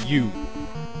is you.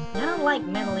 I don't like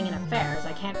meddling in affairs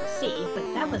I can't foresee,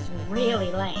 but that was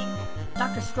really lame.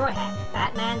 Dr. Straw Hat,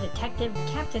 Batman, Detective,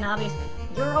 Captain Obvious,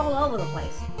 you're all over the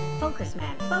place. Focus,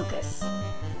 man, focus.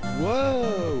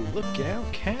 Whoa! Look out,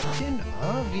 Captain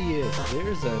Obvious.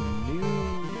 There's a new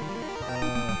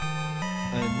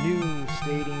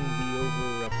stating the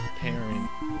over-apparent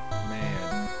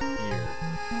man here.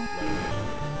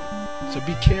 So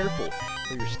be careful,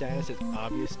 or your status as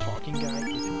obvious talking guy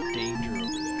is in danger over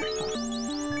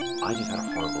there. I just had a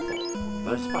horrible thought.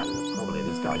 Those spiders are probably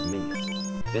this guy's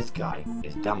minions. This guy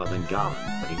is dumber than Garland,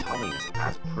 but he's holding us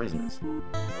as prisoners.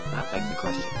 That begs the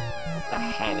question, what the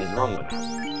hell is wrong with us?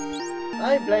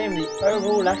 I blame the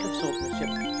overall lack of swordsmanship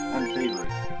And thievery.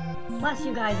 Plus,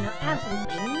 you guys know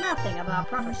absolutely nothing about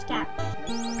proper stat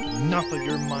placement. Enough of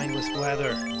your mindless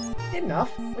blather.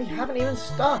 Enough? We haven't even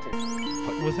started.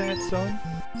 What was that, son?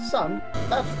 Son,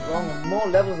 that's wrong on more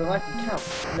levels than I can count.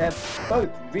 And they're both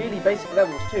really basic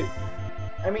levels too.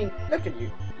 I mean, look at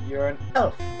you. You're an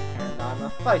elf, and I'm a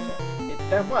fighter. It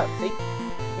don't work, see?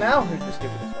 Now who's the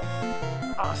stupidest one?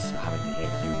 Us having to hear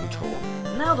you talk.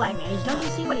 No, Black Mage, don't you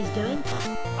see what he's doing?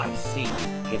 I see you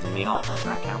pissing me off, does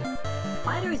that count?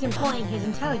 Fighter is employing his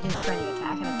intelligence training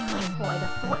attack in a cunning ploy to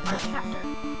thwart our captor.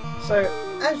 So,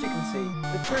 as you can see,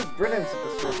 the true brilliance of the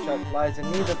sword chuck lies in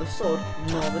neither the sword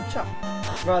nor the chuck.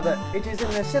 Rather, it is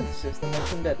in their synthesis that makes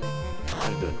them deadly.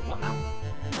 I'm doing what now?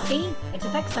 See? Its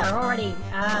effects are already,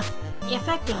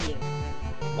 affecting you.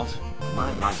 What?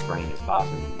 My brain is far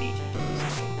too meaty to do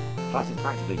this thing. Plus, it's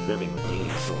practically dripping with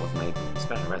healing swords made from a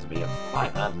special recipe of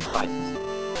 5 herbs and spices.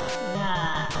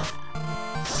 Nah.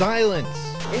 Silence!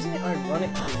 Isn't it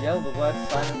ironic to yell the word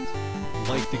silence?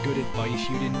 Like the good advice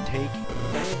you didn't take?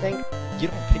 Don't you think? You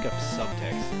don't pick up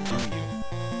subtext, do you?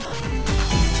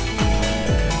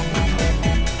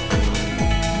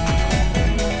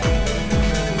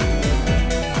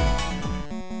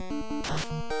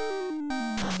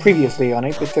 Previously on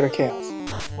 8-Bit Chaos.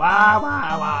 Wow,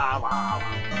 wow, wow, wow.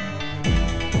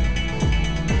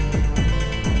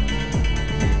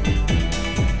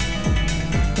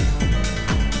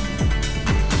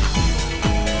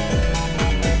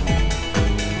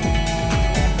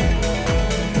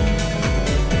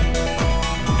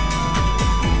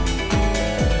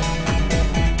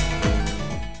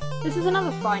 This is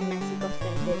another fine mess you've got us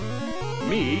into.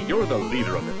 Me? You're the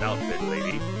leader of this outfit,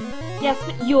 lady. Yes,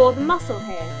 but you're the muscle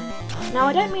here. Now,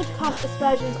 I don't mean to cast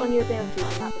aspersions on your abilities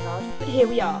in that regard, but here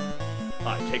we are.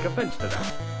 I take offense to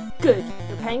that. Good,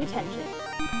 you're paying attention.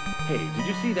 Hey, did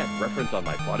you see that reference on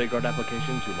my bodyguard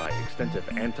application to my extensive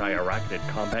anti-arachnid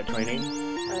combat training?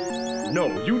 No,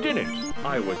 you didn't!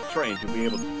 I was trained to be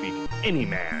able to defeat any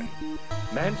man.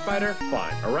 Man spider?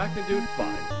 Fine. Arachnid dude?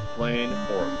 Fine. Plane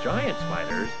or giant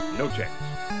spiders? No chance.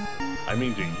 I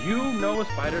mean, do you know a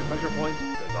spider's pressure points?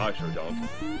 Because I sure don't.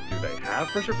 Do they have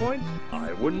pressure points?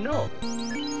 I wouldn't know.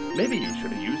 Maybe you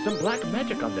should have used some black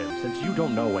magic on them, since you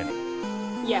don't know any.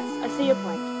 Yes, I see your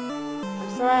point. I'm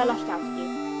sorry I lashed out at you.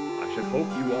 I should hope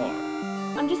you are.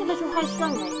 I'm just a little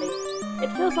high-strung lately. It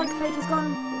feels like fate has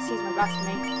gone, excuse my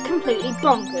blasphemy, completely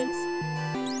bonkers.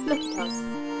 Look at us.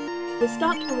 We're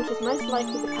stuck in what is most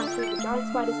likely the pantry of the giant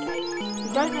spider's cave.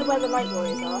 We don't know where the light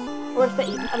warriors are, or if they're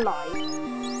even alive.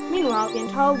 Meanwhile, the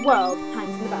entire world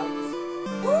hangs in the balance.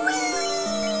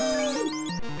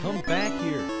 Come back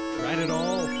here. Tried it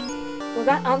all. Well,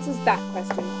 that answers that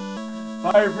question.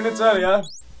 5 minutes earlier.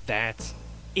 That's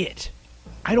it.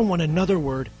 I don't want another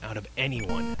word out of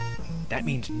anyone. That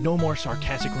means no more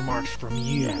sarcastic remarks from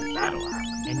you.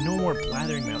 And no more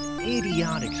blathering about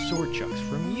idiotic sword chucks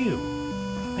from you.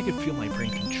 I could feel my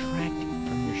brain contracting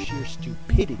from your sheer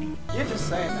stupidity. You're just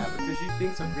saying that because you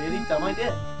think it's a really dumb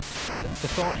idea. The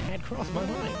thought had crossed my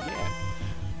mind, yeah.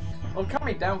 Well, cut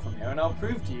me down from here and I'll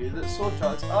prove to you that sword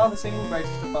charts are the single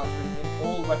greatest advancement in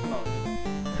all weaponology.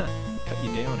 Cut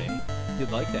you down, eh?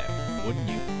 You'd like that, wouldn't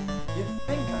you? You'd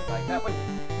think I'd like that, wouldn't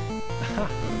you?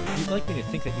 You'd like me to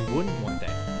think that you wouldn't want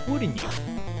that, wouldn't you?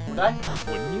 Would I?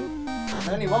 Wouldn't you? There's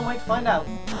only one way to find out.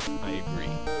 I agree.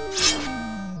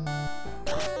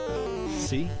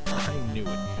 See? I knew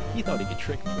it. He thought he could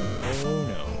trick me. Oh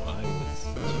no, I was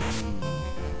too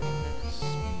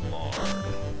smart.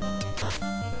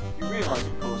 You realise,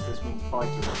 of course, this means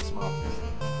fighter is the smartest.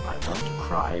 I want to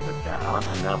cry, but there aren't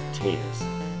enough tears.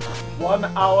 1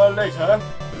 hour later.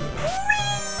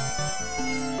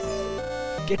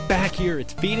 Get back here,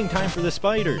 it's feeding time for the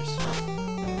spiders.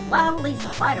 Well, at least the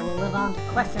fighter will live on to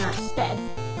quest in our stead,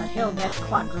 but he'll get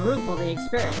quadruple the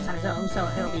experience on his own, so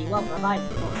he'll be well provided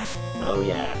for. Oh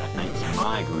yeah, that makes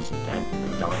my gruesome death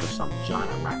in the dark of some giant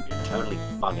arachnid totally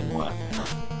fucking worth it.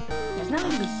 There's no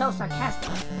need to be so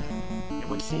sarcastic. It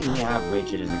would seem we have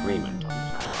reached his agreement on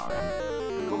this matter,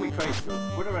 RM. Call me crazy,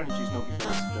 but would our energies not be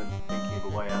better spent thinking of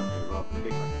a way out of it rather than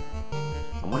bickering?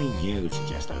 And what do you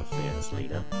suggest, oh fearless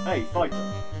leader? Hey, fighter,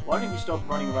 why don't you stop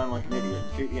running around like an idiot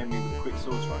and shoot the enemy with a quick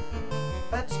sword strike?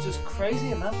 That's just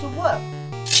crazy enough to work.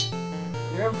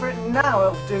 You're in for it now,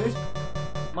 elf dude.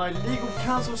 My legal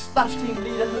counsel / team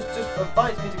leader has just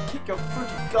advised me to kick your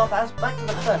fruity goth ass back to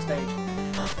the first stage.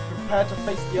 Prepare to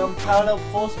face the unparalleled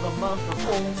force of a master of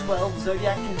all 12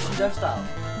 Zodiac Kishido style.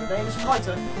 The name is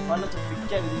Fighter. Try not to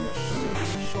forget it in your super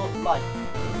short life.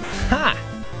 Ha!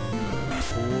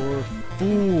 Poor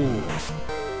fool.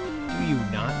 Do you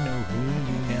not know whom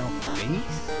you now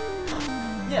face?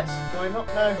 Yes, do I not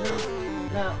know who?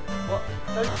 Now, what?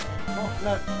 No.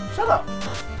 Shut up!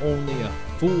 Only a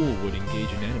fool would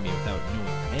engage an enemy without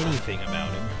knowing anything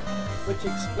about him. Which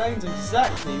explains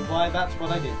exactly why that's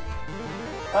what I did.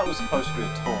 That was supposed to be a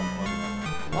taunt, wasn't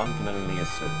it? One can only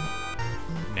assume.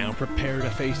 Now prepare to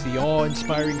face the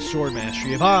awe-inspiring sword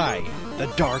mastery of I, the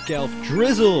Dark Elf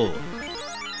Drizzle!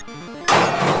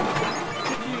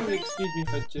 Could you excuse me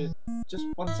for just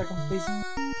 1 second, please?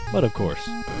 But of course.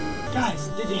 Guys,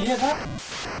 did you hear that?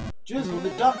 Drizzle, the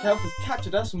Dark Elf, has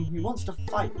captured us and he wants to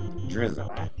fight. Drizzle?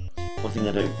 What's he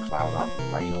gonna do? Cloud up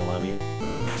and rain all over you?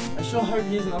 I sure hope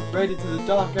he isn't upgraded to the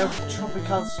Dark Elf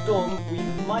Tropical Storm. We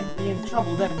might be in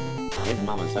trouble then. His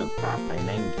mama's so fat they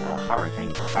named her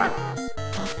Hurricane Fatass.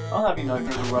 I'll have you know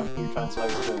Drizzle roughly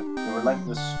translates to the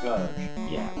Relentless Scourge.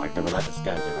 Yeah, like the Relentless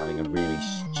Scourge of having a really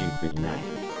stupid name.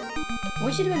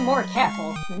 We should have been more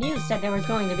careful. The news said there was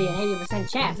going to be an 80%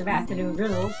 chance of afternoon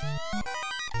drizzles.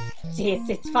 See,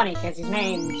 it's funny because his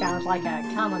name sounds like a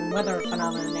common weather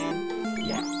phenomenon, man.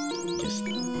 Yeah, just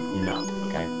no,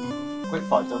 okay? Quick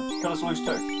fighter, cut us loose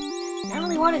too. I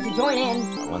only wanted to join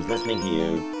in. No one's listening to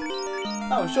you.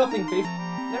 Oh, sure thing, Beef.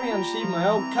 Let me unsheathe my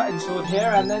old cutting sword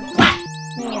here and then...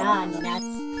 Yeah, nuts.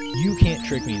 You can't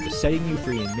trick me into setting you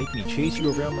free and make me chase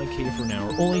you around my cave for an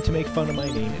hour only to make fun of my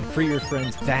name and free your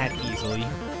friends that easily.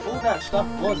 All that stuff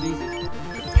was easy.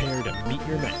 Prepare to meet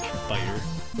your match, fighter,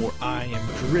 for I am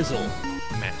Drizzle,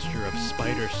 master of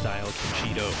spider-style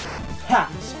Kishido. Ha!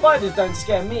 Spiders don't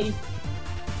scare me.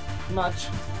 Much.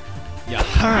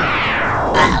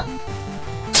 Yaha!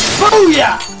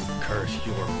 Booyah! Curse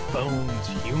your bones,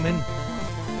 human.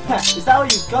 Ha! Is that all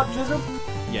you got, Drizzle?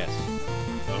 Yes.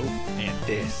 Oh, and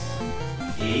this.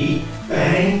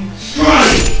 Bang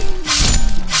strike!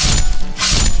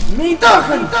 Me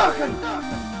Darken!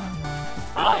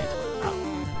 Hi!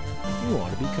 You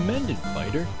ought to be commended,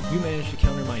 fighter. You managed to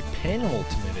counter my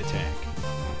penultimate attack.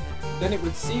 Then it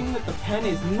would seem that the pen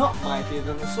is not mightier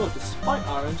than the sword, despite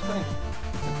our own strength.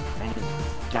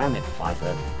 Damn it,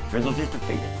 fighter. Drizzle is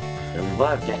defeated. Though we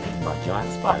were getting eaten by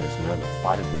giant spiders, so the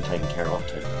fight has been taken care of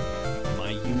too.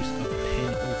 My use of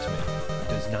penultimate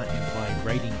does not imply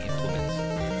writing implements.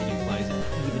 It implies an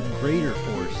even greater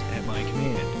force at my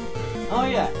command. Oh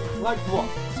yeah, like what?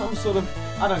 Some sort of,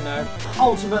 I don't know,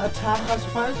 ultimate attack, I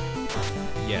suppose?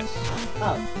 Yes.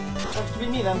 Oh, sucks to be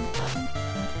me then.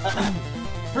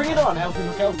 Bring it on, Elfie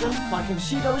McElfton. My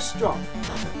Kishido is strong.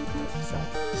 So,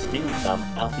 steal some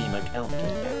Alfie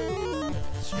McElfton.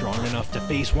 Strong enough to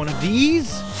face one of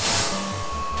these?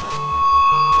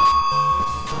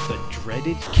 The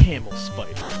dreaded camel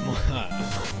spider.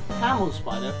 Camel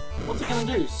spider? What's it gonna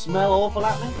do? Smell awful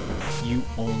at me? You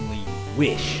only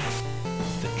wish.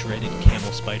 The dreaded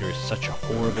camel spider is such a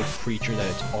horrible creature that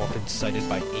it's often cited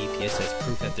by atheists as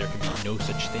proof that there can be no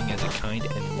such thing as a kind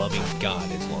and loving God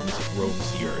as long as it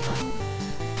roams the earth.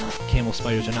 Camel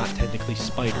spiders are not technically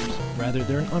spiders. Rather,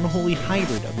 they're an unholy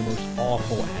hybrid of the most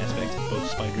awful aspects of both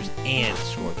spiders and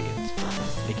scorpions.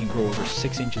 They can grow over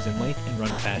 6 inches in length and run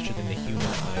faster than the human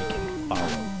eye can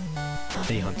follow.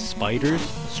 They hunt spiders,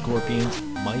 scorpions,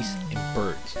 mice, and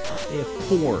birds. They have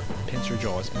 4 pincer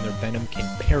jaws, and their venom can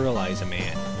paralyze a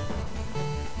man.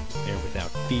 They're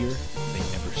without fear, they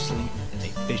never sleep, and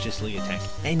they viciously attack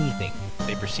anything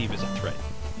they perceive as a threat,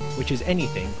 which is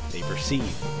anything they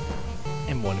perceive.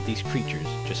 And one of these creatures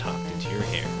just hopped into your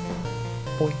hair.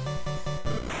 Boing.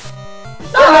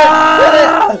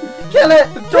 Kill it!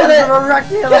 Kill it!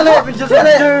 Kill it! Just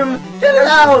doom! Get it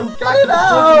out! Get it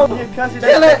out! Kill it!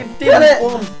 Kill it!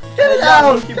 Get it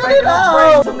out! Get it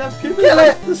out! Kill it! Kill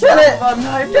it! Get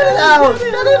it out!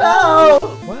 Get it out!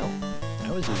 Well,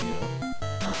 that was easy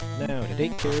enough. Now to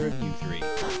take care of you 3.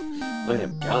 Let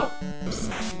him go.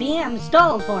 BM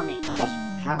stalled for me. What?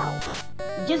 How?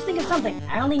 Just think of something.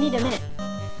 I only need a minute.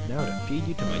 Now to feed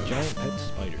you to my giant pet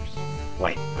spiders.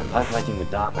 Wait, I'm calculating with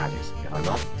dark magics. If I'm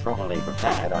not properly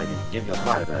prepared, I can give your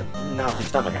spider a nasty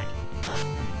stomachache.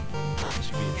 This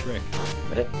could be a trick.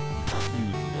 But it...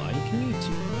 You'd like me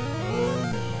to? Oh,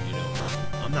 no, you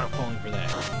don't. I'm not falling for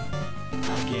that.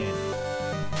 Again.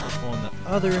 On the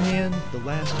other hand, the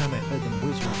last time I fed them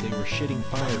wizards, they were shitting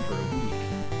fire for a week.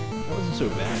 That wasn't so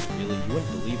bad, really. You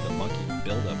wouldn't believe the monkey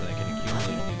buildup that can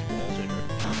accumulate on these walls over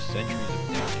a few centuries of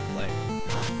damaged clay.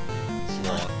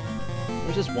 Sloth.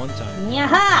 There's this one time.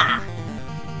 Yaha!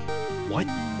 What?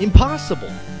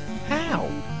 Impossible! How?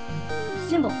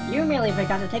 Simple. You merely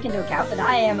forgot to take into account that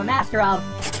I am a master of...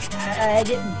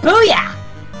 booyah!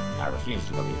 I refuse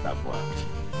to believe that worked.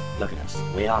 Look at us.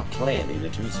 We are clearly the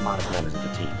 2 smartest members of the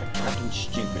team, but Captain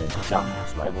Stupid and the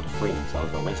Dumbass were able to free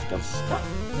themselves when we're still stuck.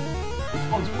 Which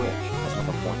one's which? That's not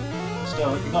the point.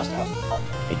 Still, you must have some fun.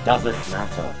 It doesn't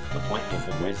matter. The point is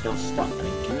that we're still stuck. I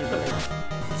mean, can you believe it?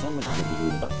 It's almost as if we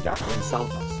were about to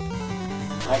insult us.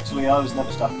 Actually, I was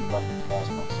never stuck in the web in the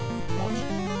first place. Watch.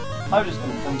 I was just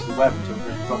going to cling to the web until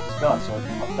Chris dropped his guard so I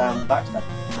could hop down and backstab him.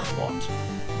 What?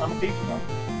 I'm a people guy.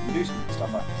 You do some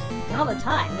stuff like this. All the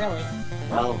time, really.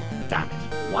 Well, damn it.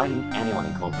 Why didn't anyone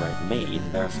incorporate me into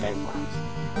their escape plans?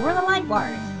 We're the Light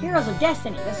Warriors, heroes of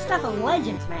destiny, the stuff of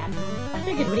legends, man. I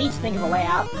figured we'd each think of a way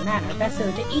out in a manner best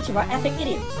suited to each of our epic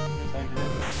idioms.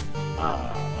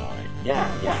 Yeah,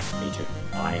 me too.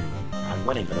 I'm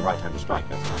waiting for the right time to strike,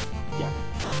 that's all. Yeah.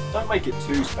 Don't make it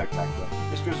too spectacular.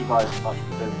 Mr. Izubai isn't much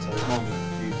of a villain, so there's no need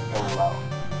for you to go all out.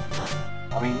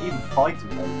 I mean, even fighting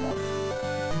is over.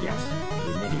 Yes,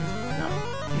 he's an idiot, I know.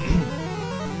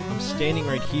 I'm standing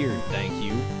right here, thank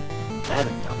you. Damn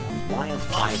it, Dumbo. Why am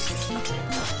I so stuck here?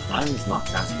 I'm the smart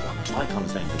sassy one. My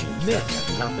conversation with you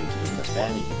has nothing to do with the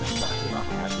barely human strategy about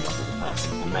how actually offers a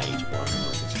person, a mage, or a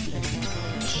member of this team.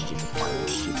 Stupid fight,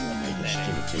 stupid mage,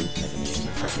 stupid dude, making me into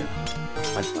a frickin'.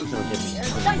 I suppose it'll give me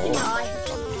even more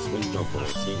swing your ball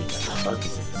receiving and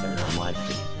focus is essential on my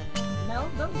feet. No,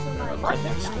 those are my Right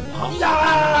next to him. What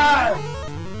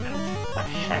the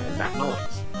hell is that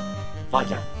noise?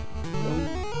 Fighter.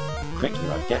 Quick, you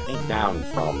get me down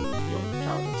from your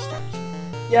cowardly steps.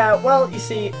 Yeah, well, you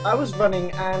see, I was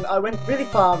running and I went really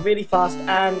far, really fast,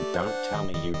 and... Don't tell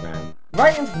me you ran...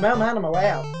 right into the mailman on my way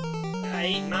out. I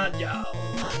ate my job.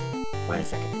 Wait a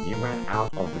second, you ran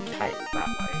out of the cave that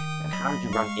way. And how did you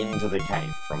run into the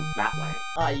cave from that way?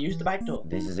 I used the back door.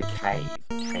 This is a cave.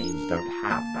 Caves don't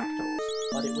have back doors.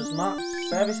 But it was marked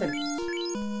service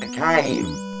entrance. A cave!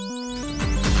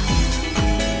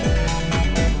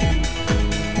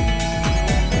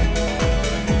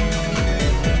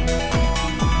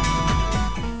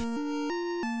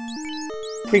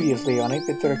 Previously on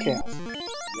 8-Bit Chaos.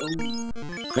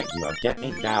 Quick, you get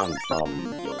me down from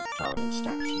your cowardly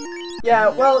steps. Yeah,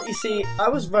 well, you see, I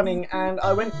was running and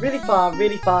I went really far,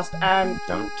 really fast, and...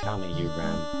 Don't tell me you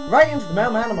ran... right into the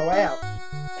mailman on my way out.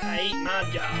 I ate my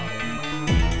job.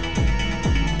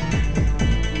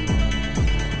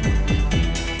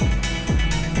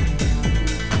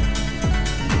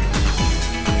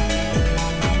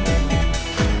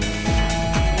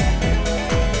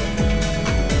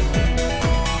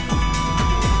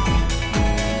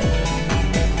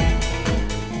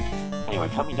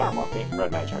 Cut me down while being Red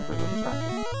Mage over the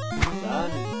distraction.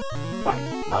 Done.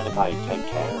 Thanks. Mind if I take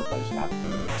care of those scouts?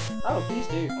 Oh, please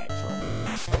do.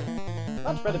 Excellent.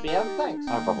 Much better, BM, thanks.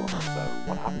 No problem. So,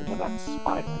 what happened to that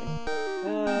spider anyway?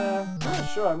 I'm not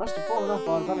sure. I must have fallen off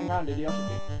while running around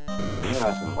idiotically. The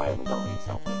universe has a way of resolving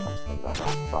itself when it comes to things like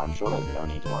that, so I'm sure there's no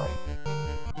need to worry.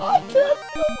 I can't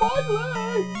feel my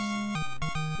legs!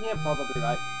 Yeah, probably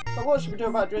right. But what should we do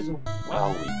about Drizzle?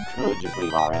 Well, we could just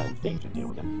leave our own thief to deal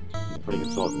with him. He's a pretty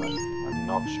good swordsman. I'm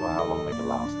not sure how long they could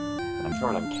last. I'm sure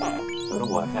I don't care, so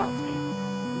it'll work out to me.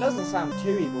 It doesn't sound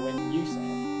too evil when you say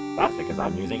it. That's because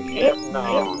I'm using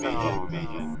Hypno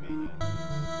Vision.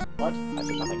 What? I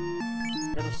said nothing.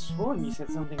 I could have sworn you said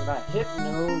something about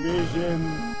hypno-vision.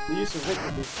 The use of which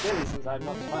would be silly since I'm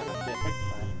not smart enough to be affected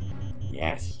by it.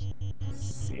 Yes.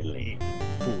 Silly.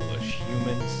 Foolish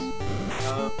humans.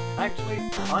 Actually,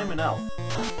 I'm an elf.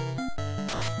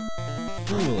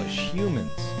 Foolish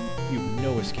humans. You've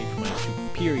no escape from my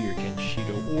superior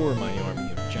Kenshido or my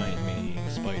army of giant man-eating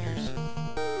spiders.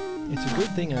 It's a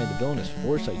good thing I had the villainous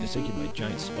foresight to sink in my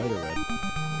giant spider web.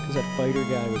 Because that fighter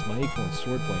guy was my equal in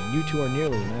swordplay, and you two are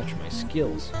nearly a match for my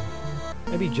skills.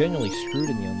 I'd be genuinely screwed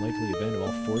in the unlikely event of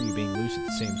all four of you being loose at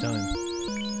the same time.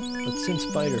 But since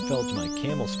Spider fell to my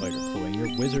camel spider ploy and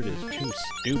your wizard is too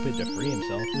stupid to free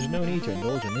himself, there's no need to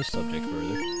indulge in this subject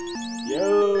further.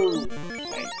 Yo!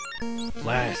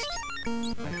 Blast!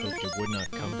 I hoped it would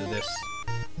not come to this.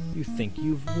 You think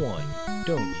you've won,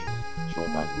 don't you? Short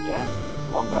version, yes.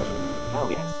 Long version, hell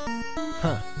yes.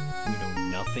 Huh. You know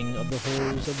nothing of the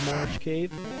horrors of Marsh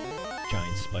Cave?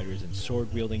 Giant spiders and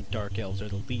sword-wielding dark elves are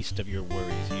the least of your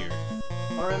worries here.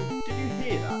 Did you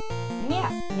hear that?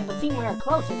 Yeah, it would seem we're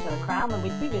closer to the crown than we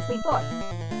previously thought.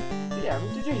 Yeah,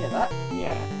 did you hear that?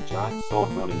 Yeah, giant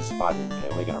sword-wielding spiders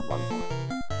here, we're gonna run for it.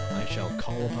 I shall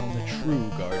call upon the true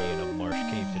guardian of Marsh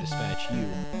Cave to dispatch you.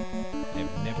 I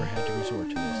have never had to resort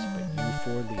to this, but you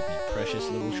four leave me precious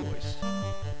little choice.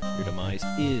 Your demise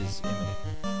is imminent,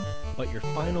 but your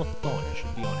final thought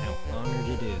should be on how honored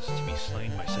it is to be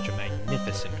slain by such a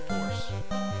magnificent force.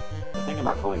 The thing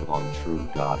about calling upon true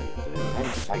guardians is it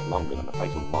tends to take longer than a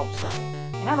fatal mob sign.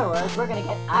 In other words, we're gonna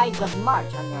get Ides of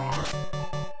March on your ass.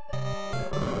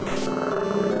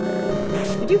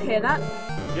 Did you hear that?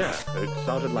 Yeah, it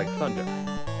sounded like thunder.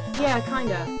 Yeah,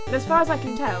 kinda. But as far as I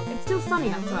can tell, it's still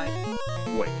sunny outside.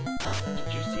 Wait,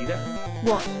 did you see that?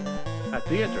 What? At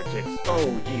the entrance, it's,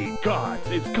 oh ye gods,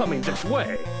 it's coming this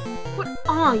way! What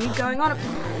are you going on?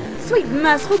 Sweet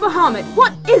merciful Bahamut,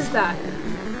 what is that?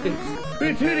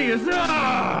 It's hideous!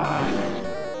 Ah!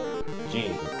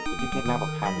 Jesus, did you kidnap a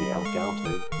handy elf girl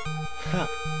too? Ha!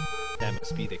 That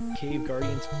must be the Cave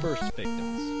Guardian's first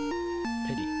victims.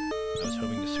 Pity. I was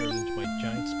hoping to serve them to my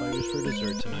giant spiders for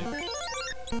dessert tonight.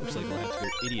 Looks like I'll have to go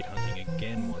idiot hunting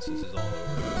again once this is all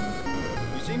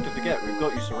over. You seem to forget we've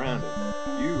got you surrounded.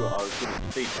 You are as good as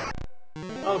defeated.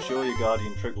 Oh sure, your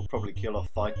guardian trick will probably kill off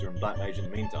Fighter and Black Mage in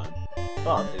the meantime,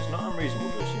 but it's not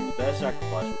unreasonable to assume that their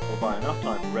sacrifice will buy enough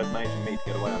time for Red Mage and me to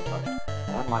get away untouched.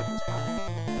 I don't like this power.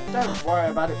 Don't worry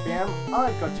about it, BM.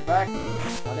 I've got your back.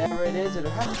 Whatever it is,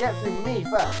 it'll have to get through me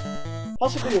first.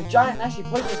 Possibly with giant nasty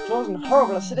poisonous claws and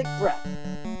horrible acidic breath.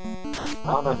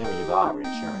 All those images are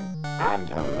reassuring, and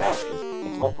hilarious.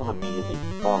 It's what will immediately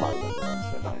follow the ones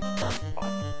that I don't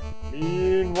like.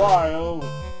 Meanwhile...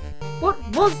 What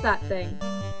was that thing?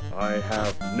 I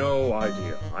have no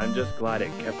idea. I'm just glad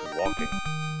it kept walking.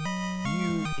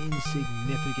 You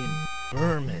insignificant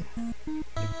vermin.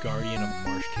 The guardian of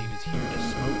Marsh Cave is here to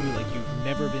smote you like you've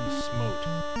never been smote.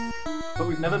 But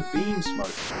we've never been smoked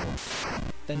before.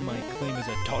 Then my claim is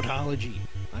a tautology.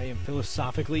 I am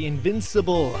philosophically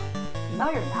invincible. No,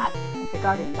 you're not. If the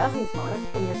guardian doesn't smote us,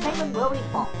 then your statement will be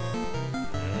false.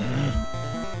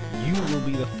 You will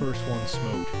be the first one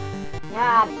smote.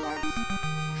 Yeah, it works.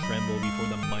 Tremble before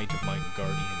the might of my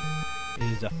guardian.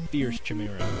 It is a fierce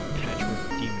chimera, a patchwork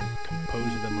demon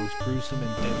composed of the most gruesome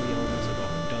and deadly elements of a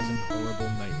dozen horrible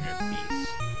nightmare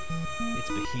beasts. Its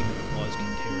behemoth claws can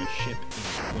tear a ship in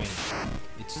twin.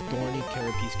 Its thorny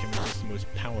carapace can resist the most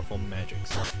powerful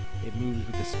magics. It moves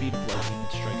with the speed of lightning and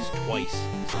strikes twice.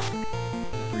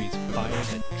 It breathes fire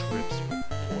that drips with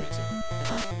poison.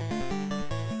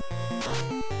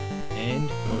 And,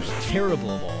 most terrible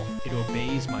of all, it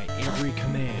obeys my every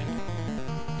command.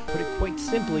 To put it quite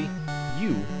simply,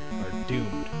 you are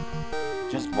doomed.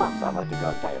 Just once I'd like to go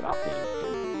a day without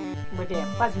being. With a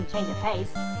pleasant change of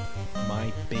pace.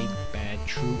 My big, bad,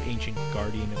 true ancient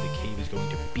guardian of the cave is going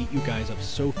to beat you guys up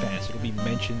so fast it'll be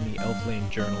mentioned in the Elfland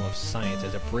Journal of Science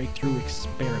as a breakthrough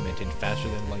experiment in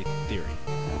faster-than-light theory.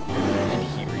 And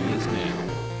here he is now.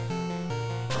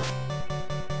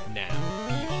 Now,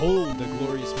 behold the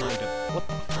glorious might of... What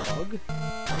the frog?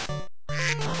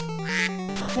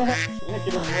 Look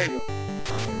at him wiggle.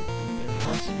 There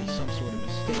must be some sort of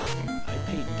mistake. I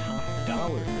paid top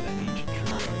dollar for that ancient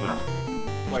true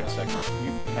guardian. Wait a second,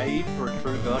 you paid for a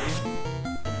true guardian?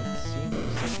 It seems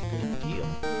like a good deal.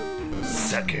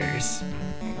 Suckers!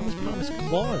 I was promised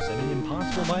claws and an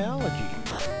impossible biology.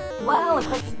 Well, a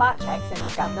quick spot check since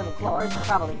it's got little claws,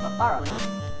 probably for burrowing.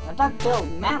 A duck-billed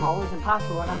mammal is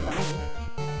impossible enough for me.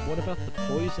 What about the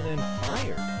poison and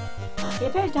fire? He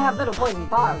appears to have little poison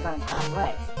barbs on his hind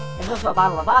legs. There's also a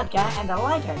bottle of vodka and a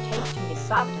lighter taped to his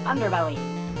soft underbelly.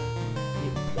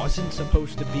 It wasn't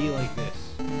supposed to be like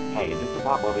this. Hey, is this the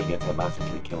part where we get to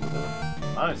mercifully kill the villain?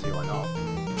 I don't see why not.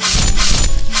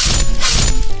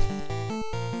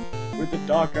 With the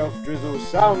Dark Elf Drizzle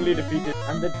soundly defeated,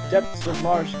 and the depths of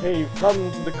Marsh Cave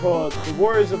plumbed to the core, the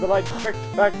warriors of the light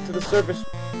trekked back to the surface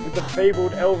with the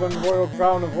fabled elven royal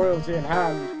crown of royalty in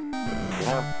hand. You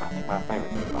know, I think my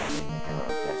favourite thing about being the hero of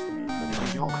destiny is that it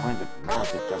gives you all kinds of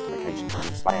narrative justifications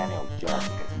to slay any old jerk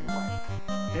that gets in your way.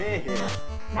 Here, here.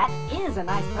 That is a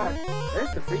nice perk.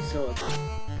 There's the free swords.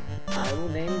 I will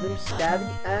name them Stabby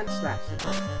and Slashy.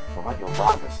 What about your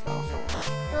rival style swords?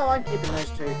 Oh, I'm keeping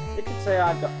those two. You could say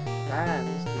I've got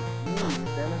plans to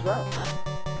use them as well.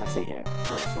 Let's see here.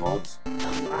 Swords,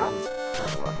 hands.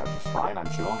 That'll work out just fine,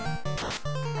 I'm sure.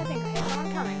 I think I hear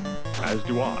someone coming. As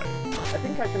do I. I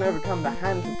think I can overcome the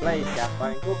hand-to-blade gap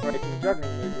by incorporating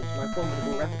juggling moves into my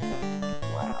formidable repertoire.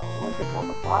 Well, look at what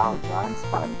the wild giant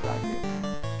spider dragged in.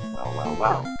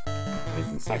 Well. There's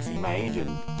a sexy mage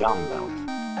and dumb belt.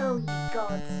 Oh, you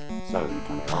gods. So, you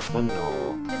come here often,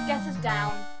 or...? Just get us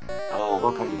down. Oh,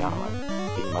 we'll cut you down away.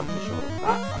 Being mostly short of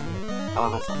that, I mean.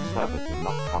 However, such service does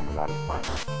not come without its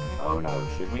price. Oh no,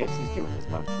 should we assist you in this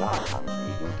most dark time of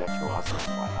need, you'll get your husband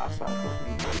while our circle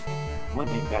we need would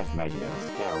be best measured at a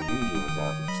scale usually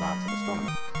reserved for the science of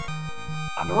astronomy.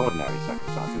 Under ordinary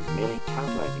circumstances, merely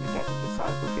calculating a debt of this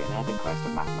size would be an epic quest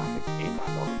of mathematics in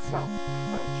and of itself.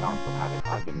 But as chance will have it,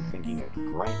 I've been thinking at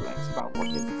great lengths about what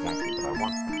it is exactly that I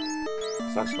want.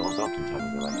 Such laws often tell us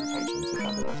the limitations of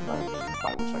other means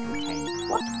by which I can attain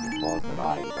what it was that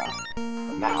I desire.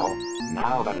 But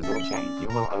now that has all changed. You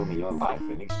will owe me your life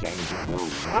in exchange you will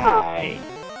die.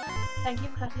 Thank you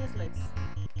for cutting us loose.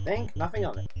 Think nothing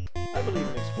of it. I believe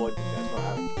in exploiting that's not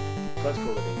happening. Let's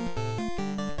call it in.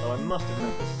 Though I must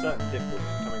admit there's certain difficulty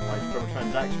in coming away from a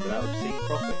transaction without obscene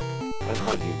profit. I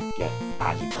suppose you get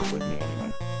magical with me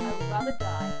anyway. I would rather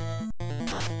die.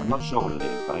 I'm not sure what it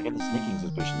is, but I get the sneaking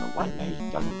suspicion that White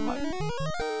Mage doesn't play.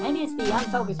 Maybe it's the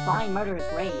unfocused, blind, murderous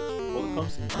rage. Or the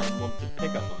constant unwanted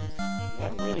pickup lines. I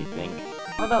don't really think.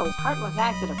 Or those heartless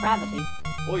acts of depravity.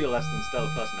 Or your less than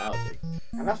stellar personality.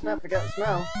 And let's not forget the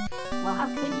smell. Well, how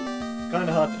could you?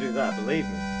 Kinda hard to do that, believe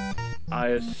me. I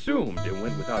assumed it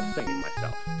went without saying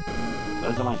myself.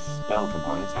 Those are my spell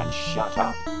components, and shut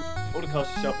up. Or to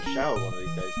cast yourself a shower one of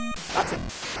these days. That's it.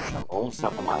 I shall all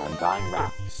suffer my undying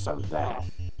wrath, so there.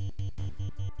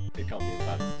 It can't be as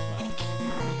bad as the smell.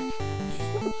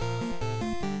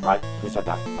 Right, who said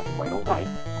that? I can wait all day.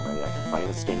 Already I can flay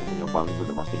the skin from your bones with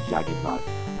a rusty jagged knife.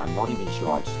 I'm not even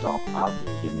sure I'd stop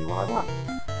after you give me what I want.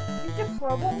 You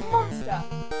deplorable monster!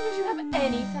 Don't you have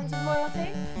any sense of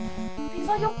loyalty? These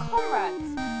are your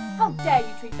comrades! How dare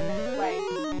you treat them in this way?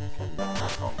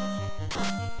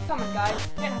 Come on, guys.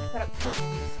 You don't have to put up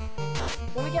cookies.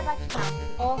 When we get back to town, we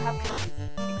all have cookies.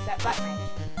 Except Black Mage.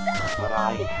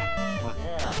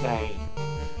 But they...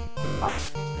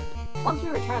 Once we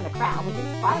return the crown, we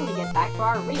can finally get back to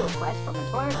our real quest for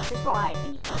Notorious Crystal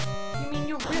Ivy. You mean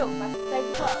your real quest to save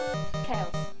the world?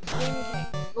 Chaos, Demon King,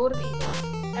 Lord of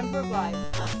Evil, Emperor of Lies,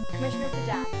 Commissioner of the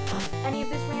Damned. Any of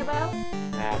this ring a bell?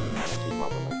 keep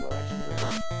up with my directions,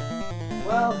 really.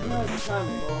 Well, who knows the time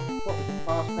anymore? What with the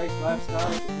fast-paced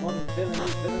lifestyle, the modern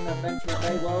villain adventure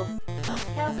day world?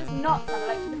 Chaos is not some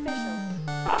elected official.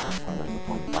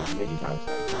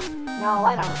 No,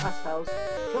 I don't trust those.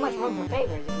 Too much room for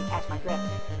favors if you catch my drift.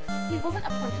 He wasn't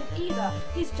appointed either.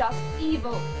 He's just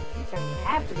evil. You certainly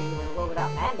have to be able to rule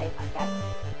without mandate like that.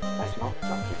 That's not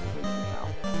justice and reason now.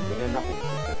 We know nothing of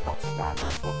this does not stand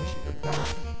for what she could have done.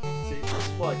 See, this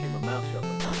is why I keep my mouth shut.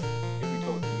 If we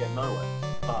talk, you get nowhere.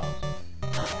 Fast.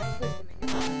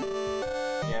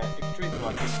 Yeah, if you treat them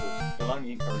like equals, you'll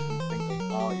only encourage them to think they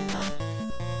are your friends.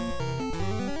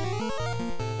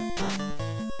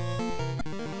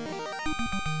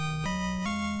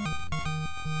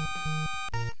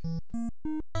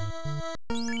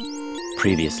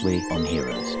 Previously on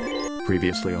Heroes.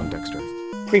 Previously on Dexter.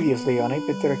 Previously on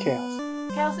 8-Bit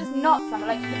Chaos. Chaos is not some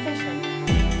elected official.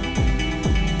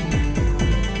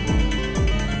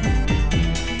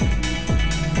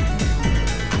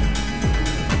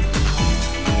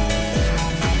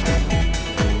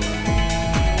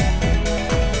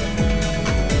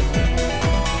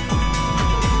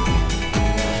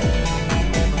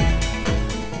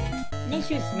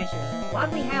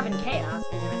 What we have in Chaos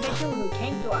is an official who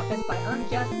came to office by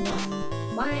unjust means.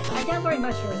 Why, I doubt very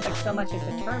much he respects so much as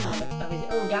the term limits of his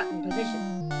ill-gotten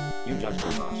position. You judge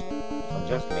too harshly.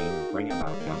 Unjust means bring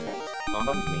about justice. All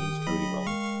those means truly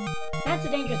wrong. That's a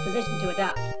dangerous position to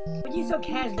adopt. Would you so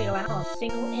casually allow a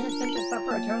single innocent to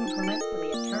suffer eternal torment for the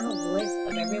eternal bliss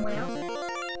of everyone else?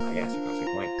 I guess you got a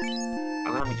point.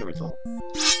 Allow me to retort.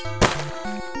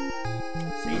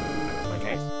 See, that's my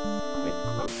case. With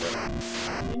closer.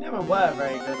 You never were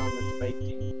very good on the debate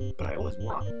team. But I always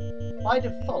won. By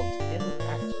default, isn't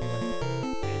actually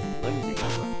Losing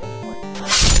over.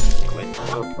 Quit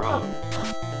so wrong.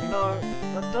 You know,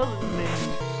 that doesn't mean...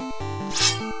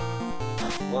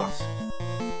 What?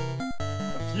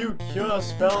 A few cure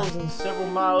spells and several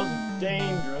miles of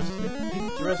dangerous yet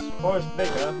picturesque forest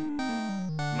vigor.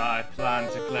 My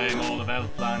plan to claim all of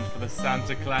Elfland for the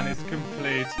Santa Clan is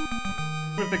complete.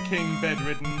 With the king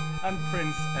bedridden and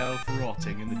Prince Elf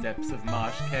rotting in the depths of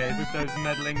Marsh Cave with those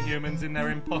meddling humans in their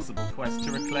impossible quest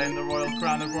to reclaim the royal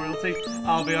crown of royalty,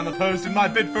 I'll be unopposed in my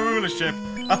bid for rulership.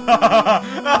 Hey,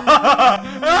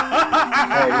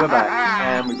 we're back,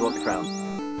 and we brought the crown.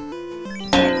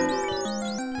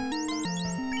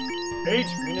 8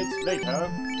 minutes later.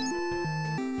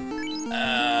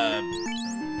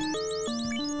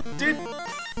 Did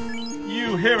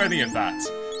you hear any of that?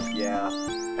 Yeah,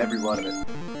 every one of it.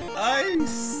 I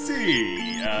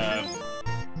see.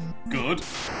 Good.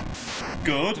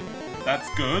 Good. That's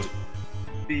good.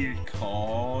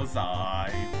 Because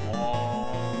I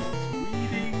was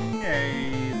reading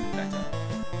a letter.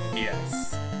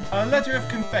 Yes. A letter of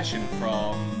confession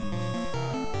from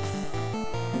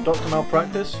Dr.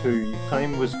 Malpractice, who you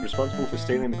claim was responsible for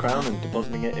stealing the crown and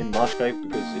depositing it in Marsh Cave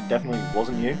because it definitely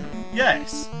wasn't you,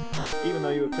 Yes. even though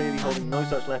you were clearly holding no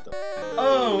such letter.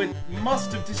 Oh, it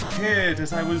must have disappeared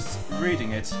as I was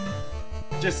reading it.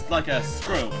 Just like a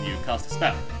scroll when you cast a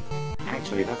spell.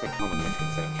 Actually, that's a common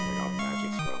misconception regarding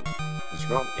magic scrolls. The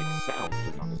scroll itself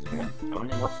does not disappear,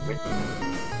 only what's written.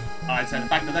 I'd say the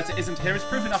fact that the letter isn't here is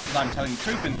proof enough that I'm telling the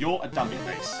truth and you're a dummy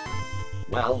face.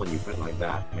 Well, when you put it like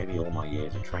that, maybe all my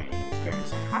years of training and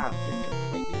experience have been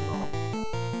completely wrong.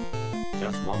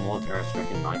 Just one more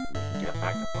terror-stricken night and we can get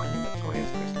back to finding Latoya's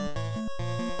crystal.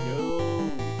 Yo!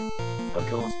 Of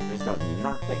course, this does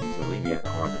nothing to alleviate the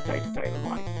horrors of day-to-day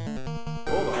life.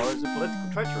 All the horrors of political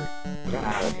treachery. Get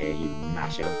out of here, you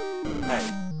masher. A,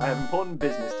 I have important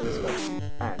business to discuss with you,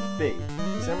 and B,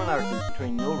 the similarities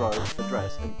between your robe,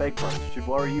 address, and bake clothes should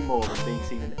worry you more than being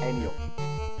seen in any of them.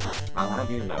 I'll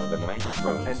have you know that the latest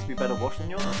robes Tend to be better washed than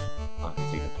yours? I can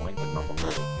see the point, but not the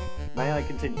rule. May I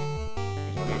continue?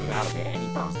 If you'll get you out of here any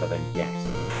faster, then yes.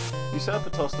 Usurper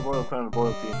tossed the royal crown of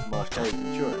royalty into Marsh Cave's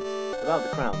insurance. Without the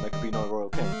crown, there could be no royal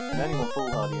king, and anyone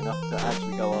foolhardy enough to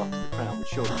actually go after the crown would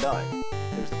surely die.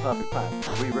 It was the perfect plan,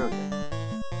 and we ruined it.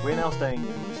 We're now staying in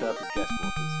the usurper's guest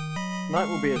quarters. Tonight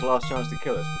will be his last chance to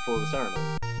kill us before the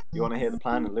ceremony. You want to hear the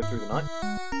plan and live through the night?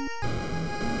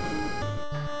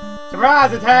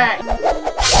 Surprise attack!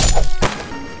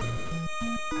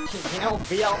 You know,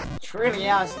 Bill, it's really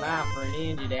asinine for an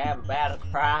Indian to have a battle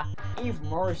cry. Even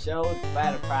more so, the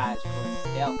battle cry is for a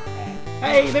stealth attack.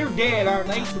 Hey, they're dead, aren't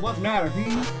they? So what's the matter,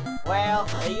 Well,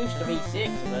 there used to be 6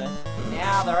 of us.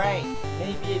 Now there ain't.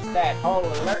 Maybe it's that whole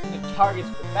alerting the targets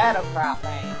with the battle cry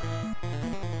thing.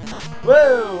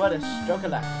 Whoa, what a stroke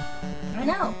of luck. I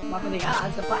know. What were the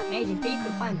odds the black mage and thief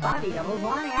would find body doubles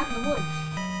lying out in the woods?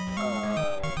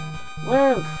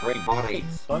 Woo! 3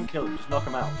 bodies! Don't kill him, just knock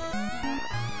him out.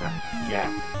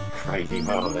 Yeah, crazy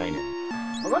world, ain't it?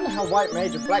 I wonder how white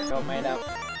mage and black belt made out.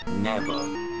 Never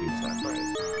use that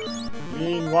phrase.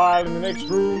 Meanwhile, in the next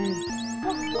room.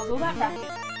 What was all that racket?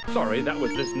 Sorry, that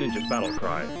was this ninja's battle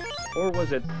cry. Or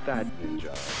was it that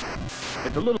ninja?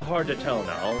 It's a little hard to tell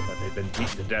now that they've been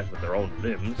beaten to death with their own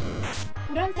limbs.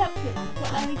 Well, don't stop too long. We've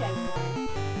got early days tomorrow.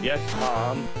 Yes,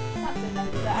 Mom. That's a no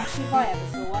that actually if I ever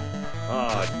saw one.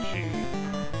 Ah,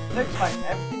 gee. Looks like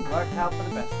everything worked out for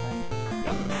the best then.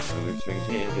 Yep, so we've strings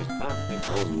here just perfectly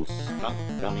plausible stuck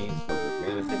dummies but with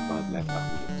realistic blood left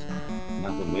afterwards.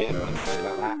 Nothing weird or unfair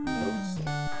about that, no sir.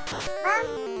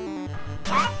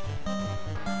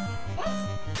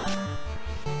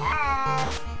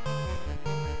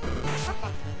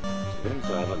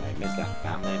 Whomsoever may miss that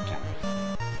family of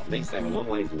cameras, at least they will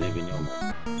always live in your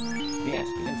memory. Yes,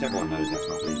 but since everyone knows that's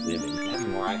not really living, it's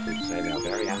even more accurate to say they are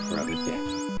very and forever dead.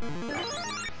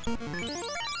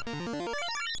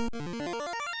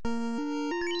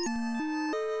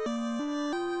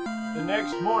 The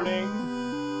next morning.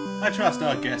 I trust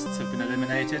our guests have been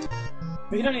eliminated.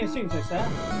 We can only assume so, sir.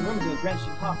 The rooms are drenched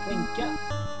in half-clean guts.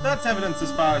 That's evidence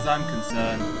as far as I'm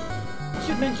concerned. I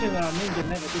should mention that our ninja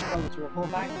never did bother to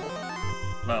report back.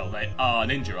 Well, they are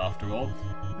ninja after all.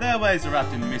 Their ways are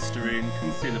wrapped in mystery and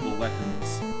concealable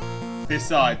weapons.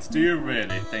 Besides, do you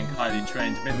really think highly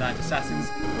trained midnight assassins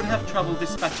would have trouble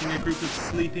dispatching a group of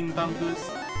sleeping bumpers?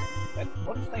 but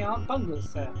what if they aren't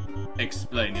bunglers, sir?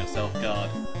 Explain yourself, guard.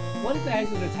 What if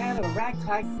theirs is a tale of a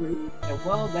ragtag group in a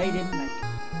world they didn't make?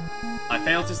 I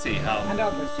fail to see how. And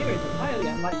after a series of highly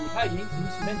unlikely hijinks and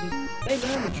misadventures, they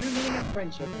learn the true meaning of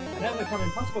friendship and overcome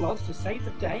impossible odds to save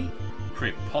the day.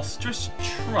 Preposterous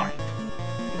tripe.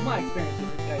 With my experiences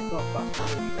with today's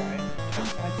blockbuster movie,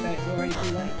 I'd say it's already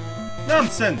too late.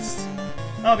 Nonsense!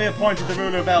 I'll be appointed the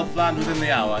ruler of Elfland within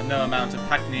the hour. No amount of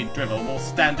hackneyed drivel will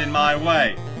stand in my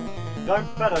way.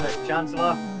 Don't bet on it,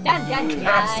 Chancellor. Dun dun dun!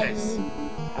 Curses!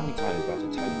 How many times do I have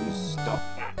to tell you to stop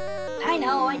that? I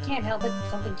know, I can't help it.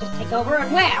 Something just take over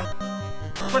and wham!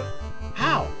 But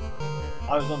how?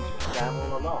 I was onto a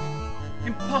scam all along.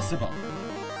 Impossible!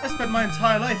 I spent my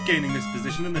entire life gaining this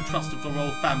position in the trust of the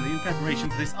royal family in preparation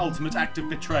for this ultimate act of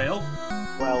betrayal.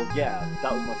 Well, yeah,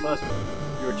 that was my first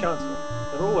one. You're a Chancellor.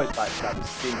 They're always backstabbers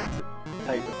scheming to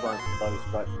take the throne from those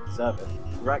who rightfully deserve it.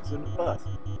 Your accident of birth.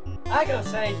 I gotta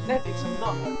say, genetics are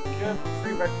not a good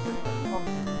prerequisite for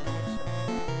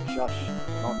competence. Shush,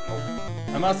 not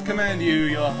helpful. I must commend you,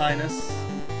 your highness.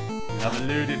 You have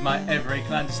eluded my every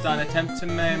clandestine attempt to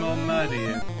maim or murder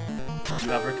you. You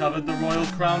have recovered the royal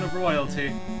crown of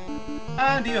royalty.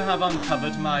 And you have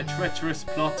uncovered my treacherous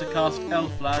plot to cast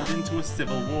Elfland into a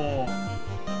civil war.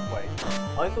 Wait,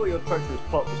 I thought your treacherous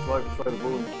plot was to overthrow the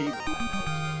ruling kingdom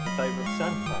in favour of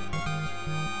Santa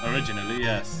Clan. Originally,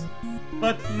 yes.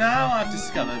 But now I've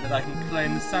discovered that I can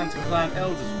claim the Santa Clan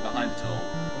elders were behind it all,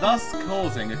 thus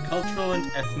causing a cultural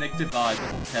and ethnic divide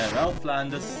that will tear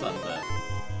Elfland asunder.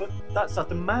 But that's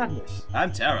utter madness.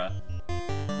 And terror.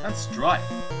 And strife.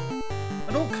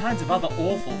 And all kinds of other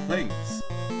awful things.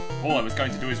 All I was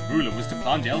going to do as ruler was to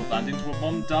plunge Elfland into a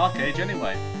modern dark age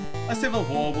anyway. A civil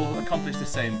war will accomplish the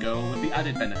same goal with the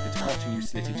added benefit of watching you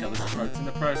slit each other's throats in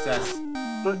the process.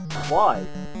 But why?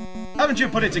 Haven't you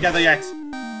put it together yet?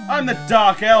 I'm the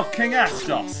Dark Elf King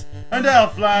Astos, and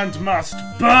Elfland must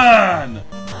burn!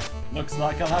 Looks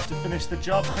like I'll have to finish the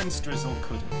job Prince Drizzle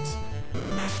couldn't.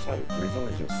 So, Drizzle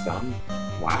is your son?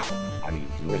 Wow. I mean,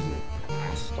 Drizzle,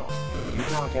 Astos. You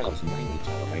Dark Elves name each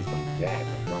other based on death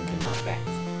and drunken respect.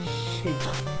 Shit.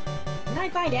 And I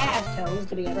find Ass-Toes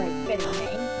to be a very fitting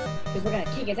name, because we're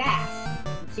gonna kick his ass.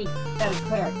 And see, that would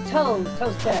put our toes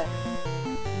to...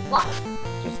 what?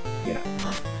 Just, you know,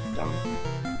 dumb.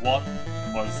 What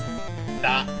was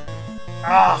that?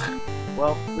 Ah!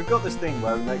 Well, we've got this thing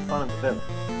where we make fun of the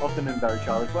villain, often in very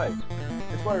childish ways.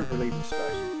 It's where we relieve the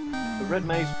stress. The Red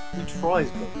Maze, he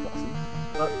tries cross-crossing,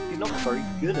 but he's not very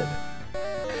good at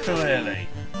it. Clearly.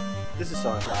 This is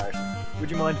so embarrassing.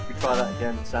 Would you mind if we try that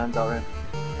again with Sans our end?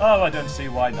 Oh, I don't see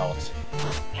why not.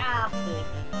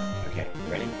 Okay,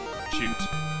 ready? Shoot.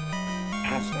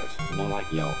 Astos, more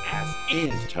like your ass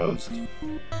is toast.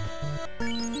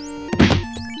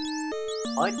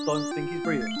 I don't think he's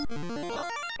breathing.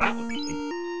 That would be.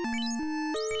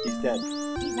 He's dead.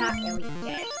 He's not really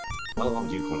dead. What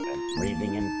would you call it?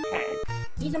 Breathing impaired?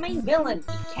 He's a main villain.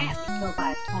 He can't be killed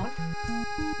by a taunt.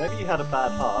 Maybe he had a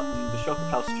bad heart, and the shock of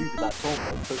how stupid that taunt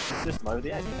was pushed the system over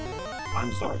the edge.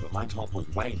 I'm sorry, but my taunt was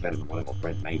way better than whatever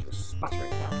Red Maze was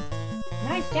sputtering about.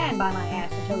 And I stand by my ass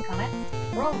to toe comment.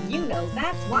 For all you know,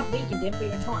 that's what we can do for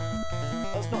your taunt.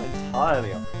 That's not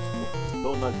entirely unreasonable.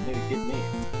 Lord knows it nearly did me.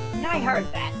 And I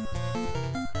heard that.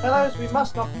 Fellows, we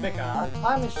must not bicker. Our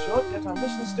time is short, yet our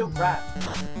mission's still grand.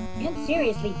 It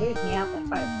seriously weirds me out when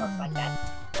fire talks like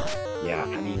that. Yeah,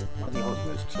 I mean, what are the odds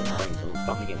was two brains all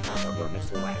bumping into each other in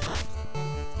this way?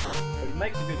 But he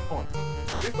makes a good point.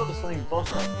 We've got a slain boss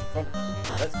fight in front of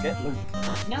us. Let's get loot.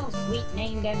 No sweet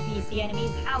named NPC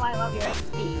enemies. How I love your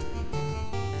XP.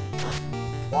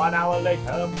 1 hour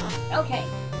later. Okay,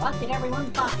 what did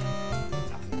everyone find?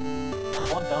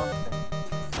 One done.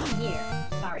 Same here.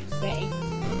 Sorry to say.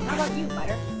 How about you,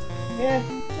 fighter? Yeah,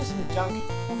 just some junk.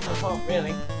 Nothing at all,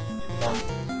 really.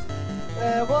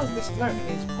 There was this note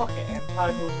in his pocket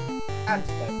entitled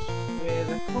Antidote, with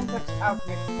a complex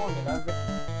alchemic formula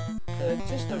written. The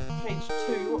gist of page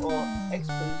 2, or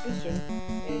exposition,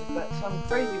 is that some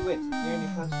crazy witch is the only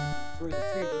person through the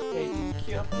previous pages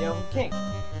cure for the Elven King.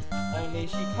 Only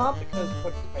she can't because,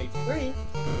 according to page 3,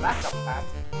 the backup plan,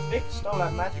 Vic stole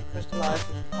our magic crystal eyes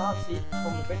which we can't see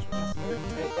from the ritual necessary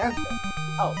to create the antidote.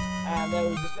 Oh, and there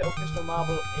was this little crystal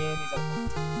marble in his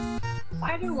oven.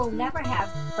 Fighter will never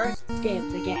have first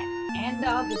dibs again. End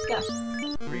of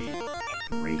discussion.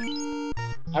 Agree.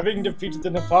 Having defeated the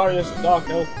nefarious Dark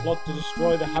Elf plot to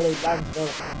destroy the hallowed lands of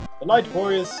Elf, the Light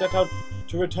Warriors set out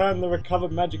to return the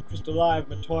recovered magic crystal eye of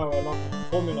Matoa along with the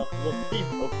formula for what Thief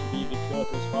hoped to be the cure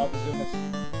to his father's illness.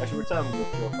 I shall return with your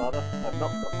cure, father. I've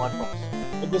not forgotten my promise.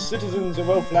 But the citizens of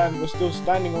Elfland were still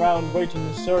standing around waiting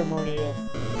the ceremony of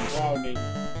crowning.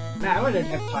 Now I don't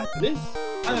have time for this.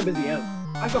 I'm a busy elf.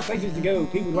 I've got places to go,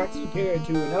 people to act superior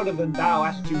to, and older-than-thou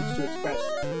attitudes to express.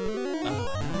 Oh, I know.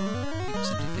 People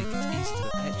seem to think it's easy to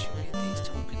perpetuate these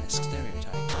Tolkien-esque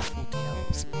stereotypes of faulty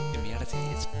elves. In reality,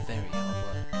 it's very hard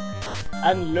work.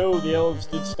 And lo, the elves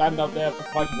did stand out there for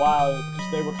quite a while,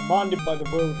 because they were commanded by the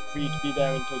World Tree to be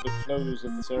there until the close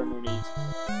of the ceremonies.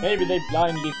 Maybe they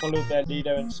blindly followed their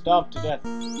leader and starved to death.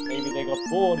 Maybe they got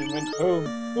bored and went home.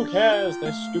 Who cares?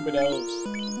 They're stupid elves.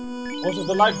 What of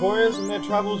the Light Warriors and their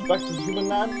travels back to the human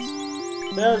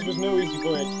lands? Theirs was no easy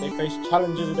voyage. They faced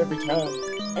challenges at every turn.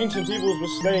 Ancient evils were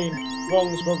slain,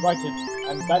 wrongs were righted,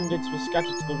 and bandits were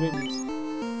scattered to the winds.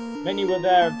 Many were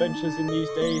their adventures in these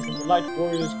days, and the Light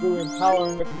Warriors grew in power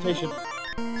and reputation.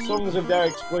 Songs of their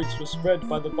exploits were spread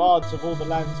by the bards of all the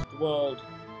lands of the world.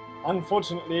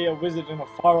 Unfortunately, a wizard in a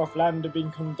far-off land had been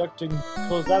conducting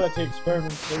causality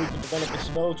experiments so he could develop a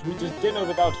spell to eat his dinner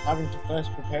without having to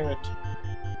first prepare it.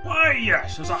 Why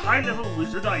yes, as a high-level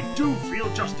wizard I do feel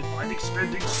justified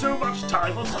expending so much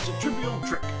time on such a trivial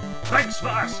trick. Thanks for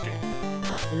asking.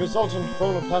 The resultant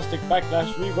chronoplastic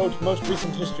backlash rewrote most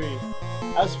recent history.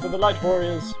 As for the Light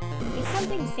Warriors... Does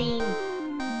something seem,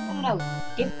 I don't know,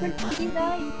 different to you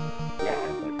guys? Yeah,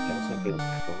 but it also feels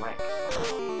correct.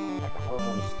 Like the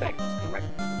horrible mistake was correct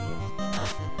from the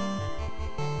inside.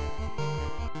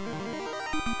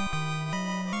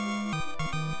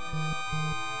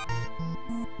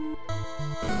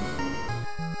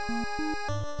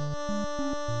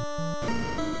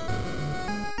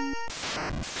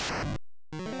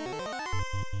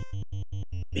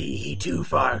 Be he too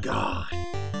far gone?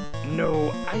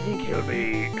 No, I think he'll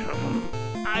be...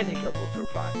 I think he'll pull through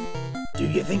fine. Do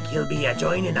you think he'll be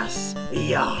joining us?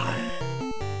 Yar!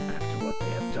 After what they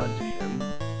have done to him,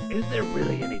 is there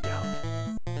really any doubt?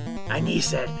 And he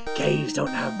said caves don't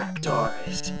have back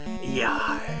doors.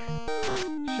 Yar!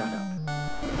 Shut up.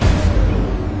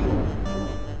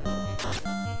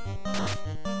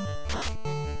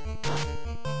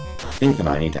 Think that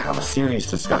I need to have a serious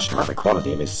discussion about the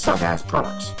quality of his suck-ass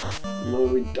products. No,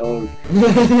 we don't.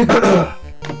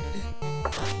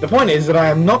 The point is that I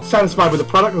am not satisfied with the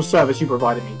product or service you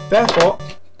provided me. Therefore,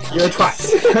 you're a twat.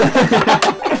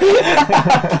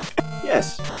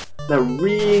 Yes, now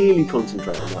really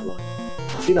concentrate on that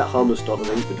line. See that harmless dot of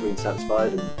ink between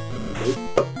satisfied and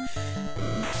nope?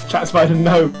 Satisfied and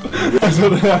no. That's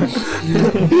what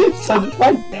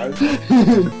satisfied? No.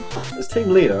 As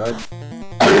team leader,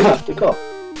 I stick off.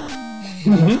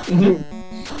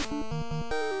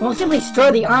 We'll simply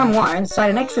store the armoire inside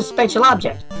an extra spatial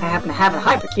object. I happen to have a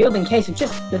hypercube in case of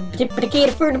just the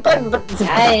duplicated for the button.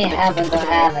 I happen to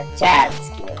have a chat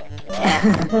skill.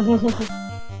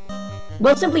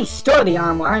 We'll simply store the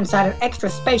armoire inside an extra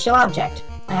spatial object.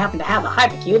 I happen to have a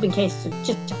hypercube in case of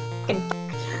just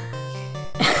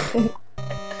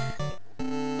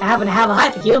I happen to have a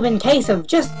hypercube in case of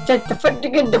just the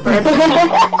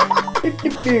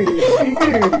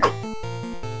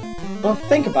Well,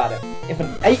 think about it. If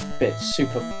an 8-bit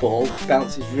super ball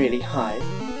bounces really high,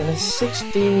 then a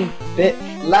 16-bit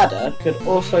ladder could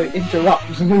also interrupt.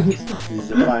 This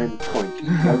is a fine point.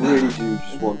 I really do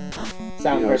just want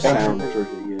sound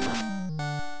tricky,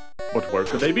 yeah. But where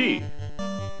could they be?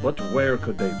 But where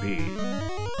could they be?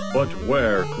 But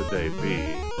where could they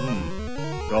be?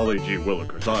 Golly gee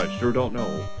willikers, I sure don't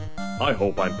know. I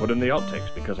hope I'm put in the outtakes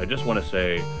because I just want to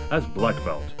say, as Black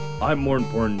Belt, I'm more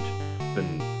important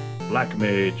than Black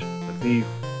Mage, the Thief,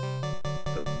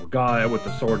 the guy with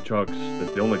the sword chucks.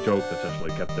 That's the only joke that's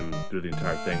actually kept them through the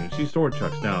entire thing. You see sword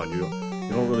chucks now, and you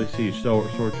don't really see sword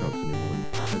chucks anymore.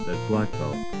 As Black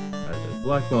Belt,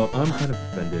 Black Belt, I'm kind of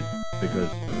offended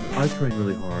because I train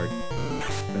really hard,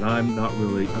 and I'm not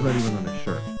even on a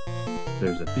shirt.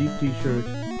 There's a Thief t-shirt,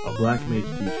 a Black Mage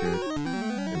t-shirt,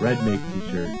 a Red Mage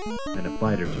t-shirt, and a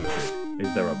Fighter t-shirt.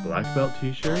 Is there a Black Belt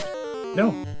t-shirt?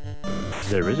 No,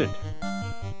 there isn't.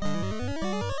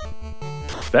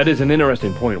 That is an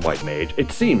interesting point, White Mage.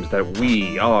 It seems that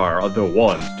we are the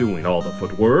ones doing all the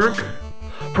footwork.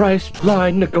 Price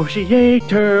line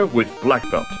negotiator with Black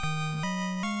Belt.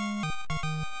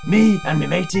 Me and me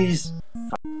mateys.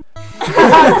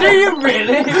 Do you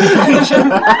really?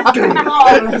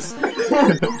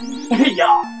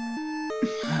 Yeah.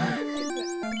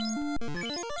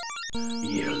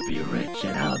 You'll be rich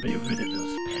and I'll be rid of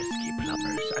those pesky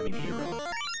plumbers. Heroes.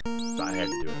 So I had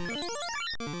to do it.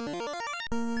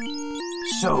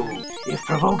 So, if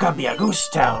Provoca be a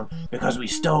ghost town because we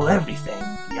stole everything,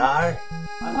 yar?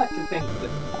 I like to think that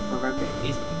Provoca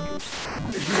is a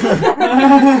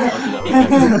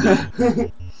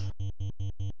ghost.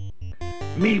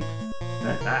 Me,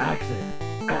 accent.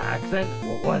 Accent?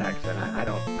 Well, what accent? I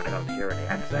don't hear any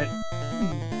accent.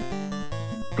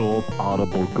 Gulp,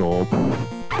 audible gulp.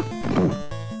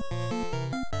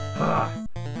 Ha!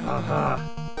 Ha ha!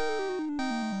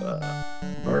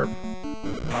 Burp.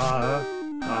 Ha!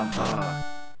 Ha ha!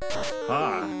 Ha!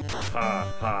 Ha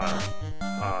ha!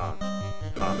 Ha!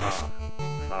 Ha ha!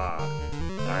 Ha!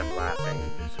 I'm laughing,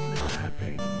 visibly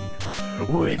laughing.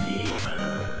 With evil.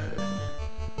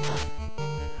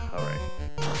 Alright.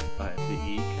 I have to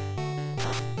eek.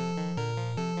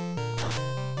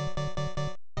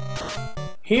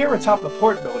 Here atop the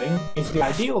port building is the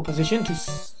ideal position to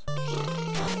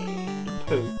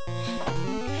poo.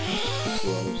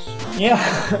 Gross. Yeah,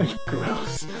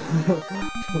 gross.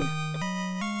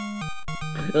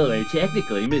 Well,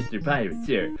 technically, Mr. Pirate,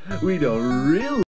 sir, we don't really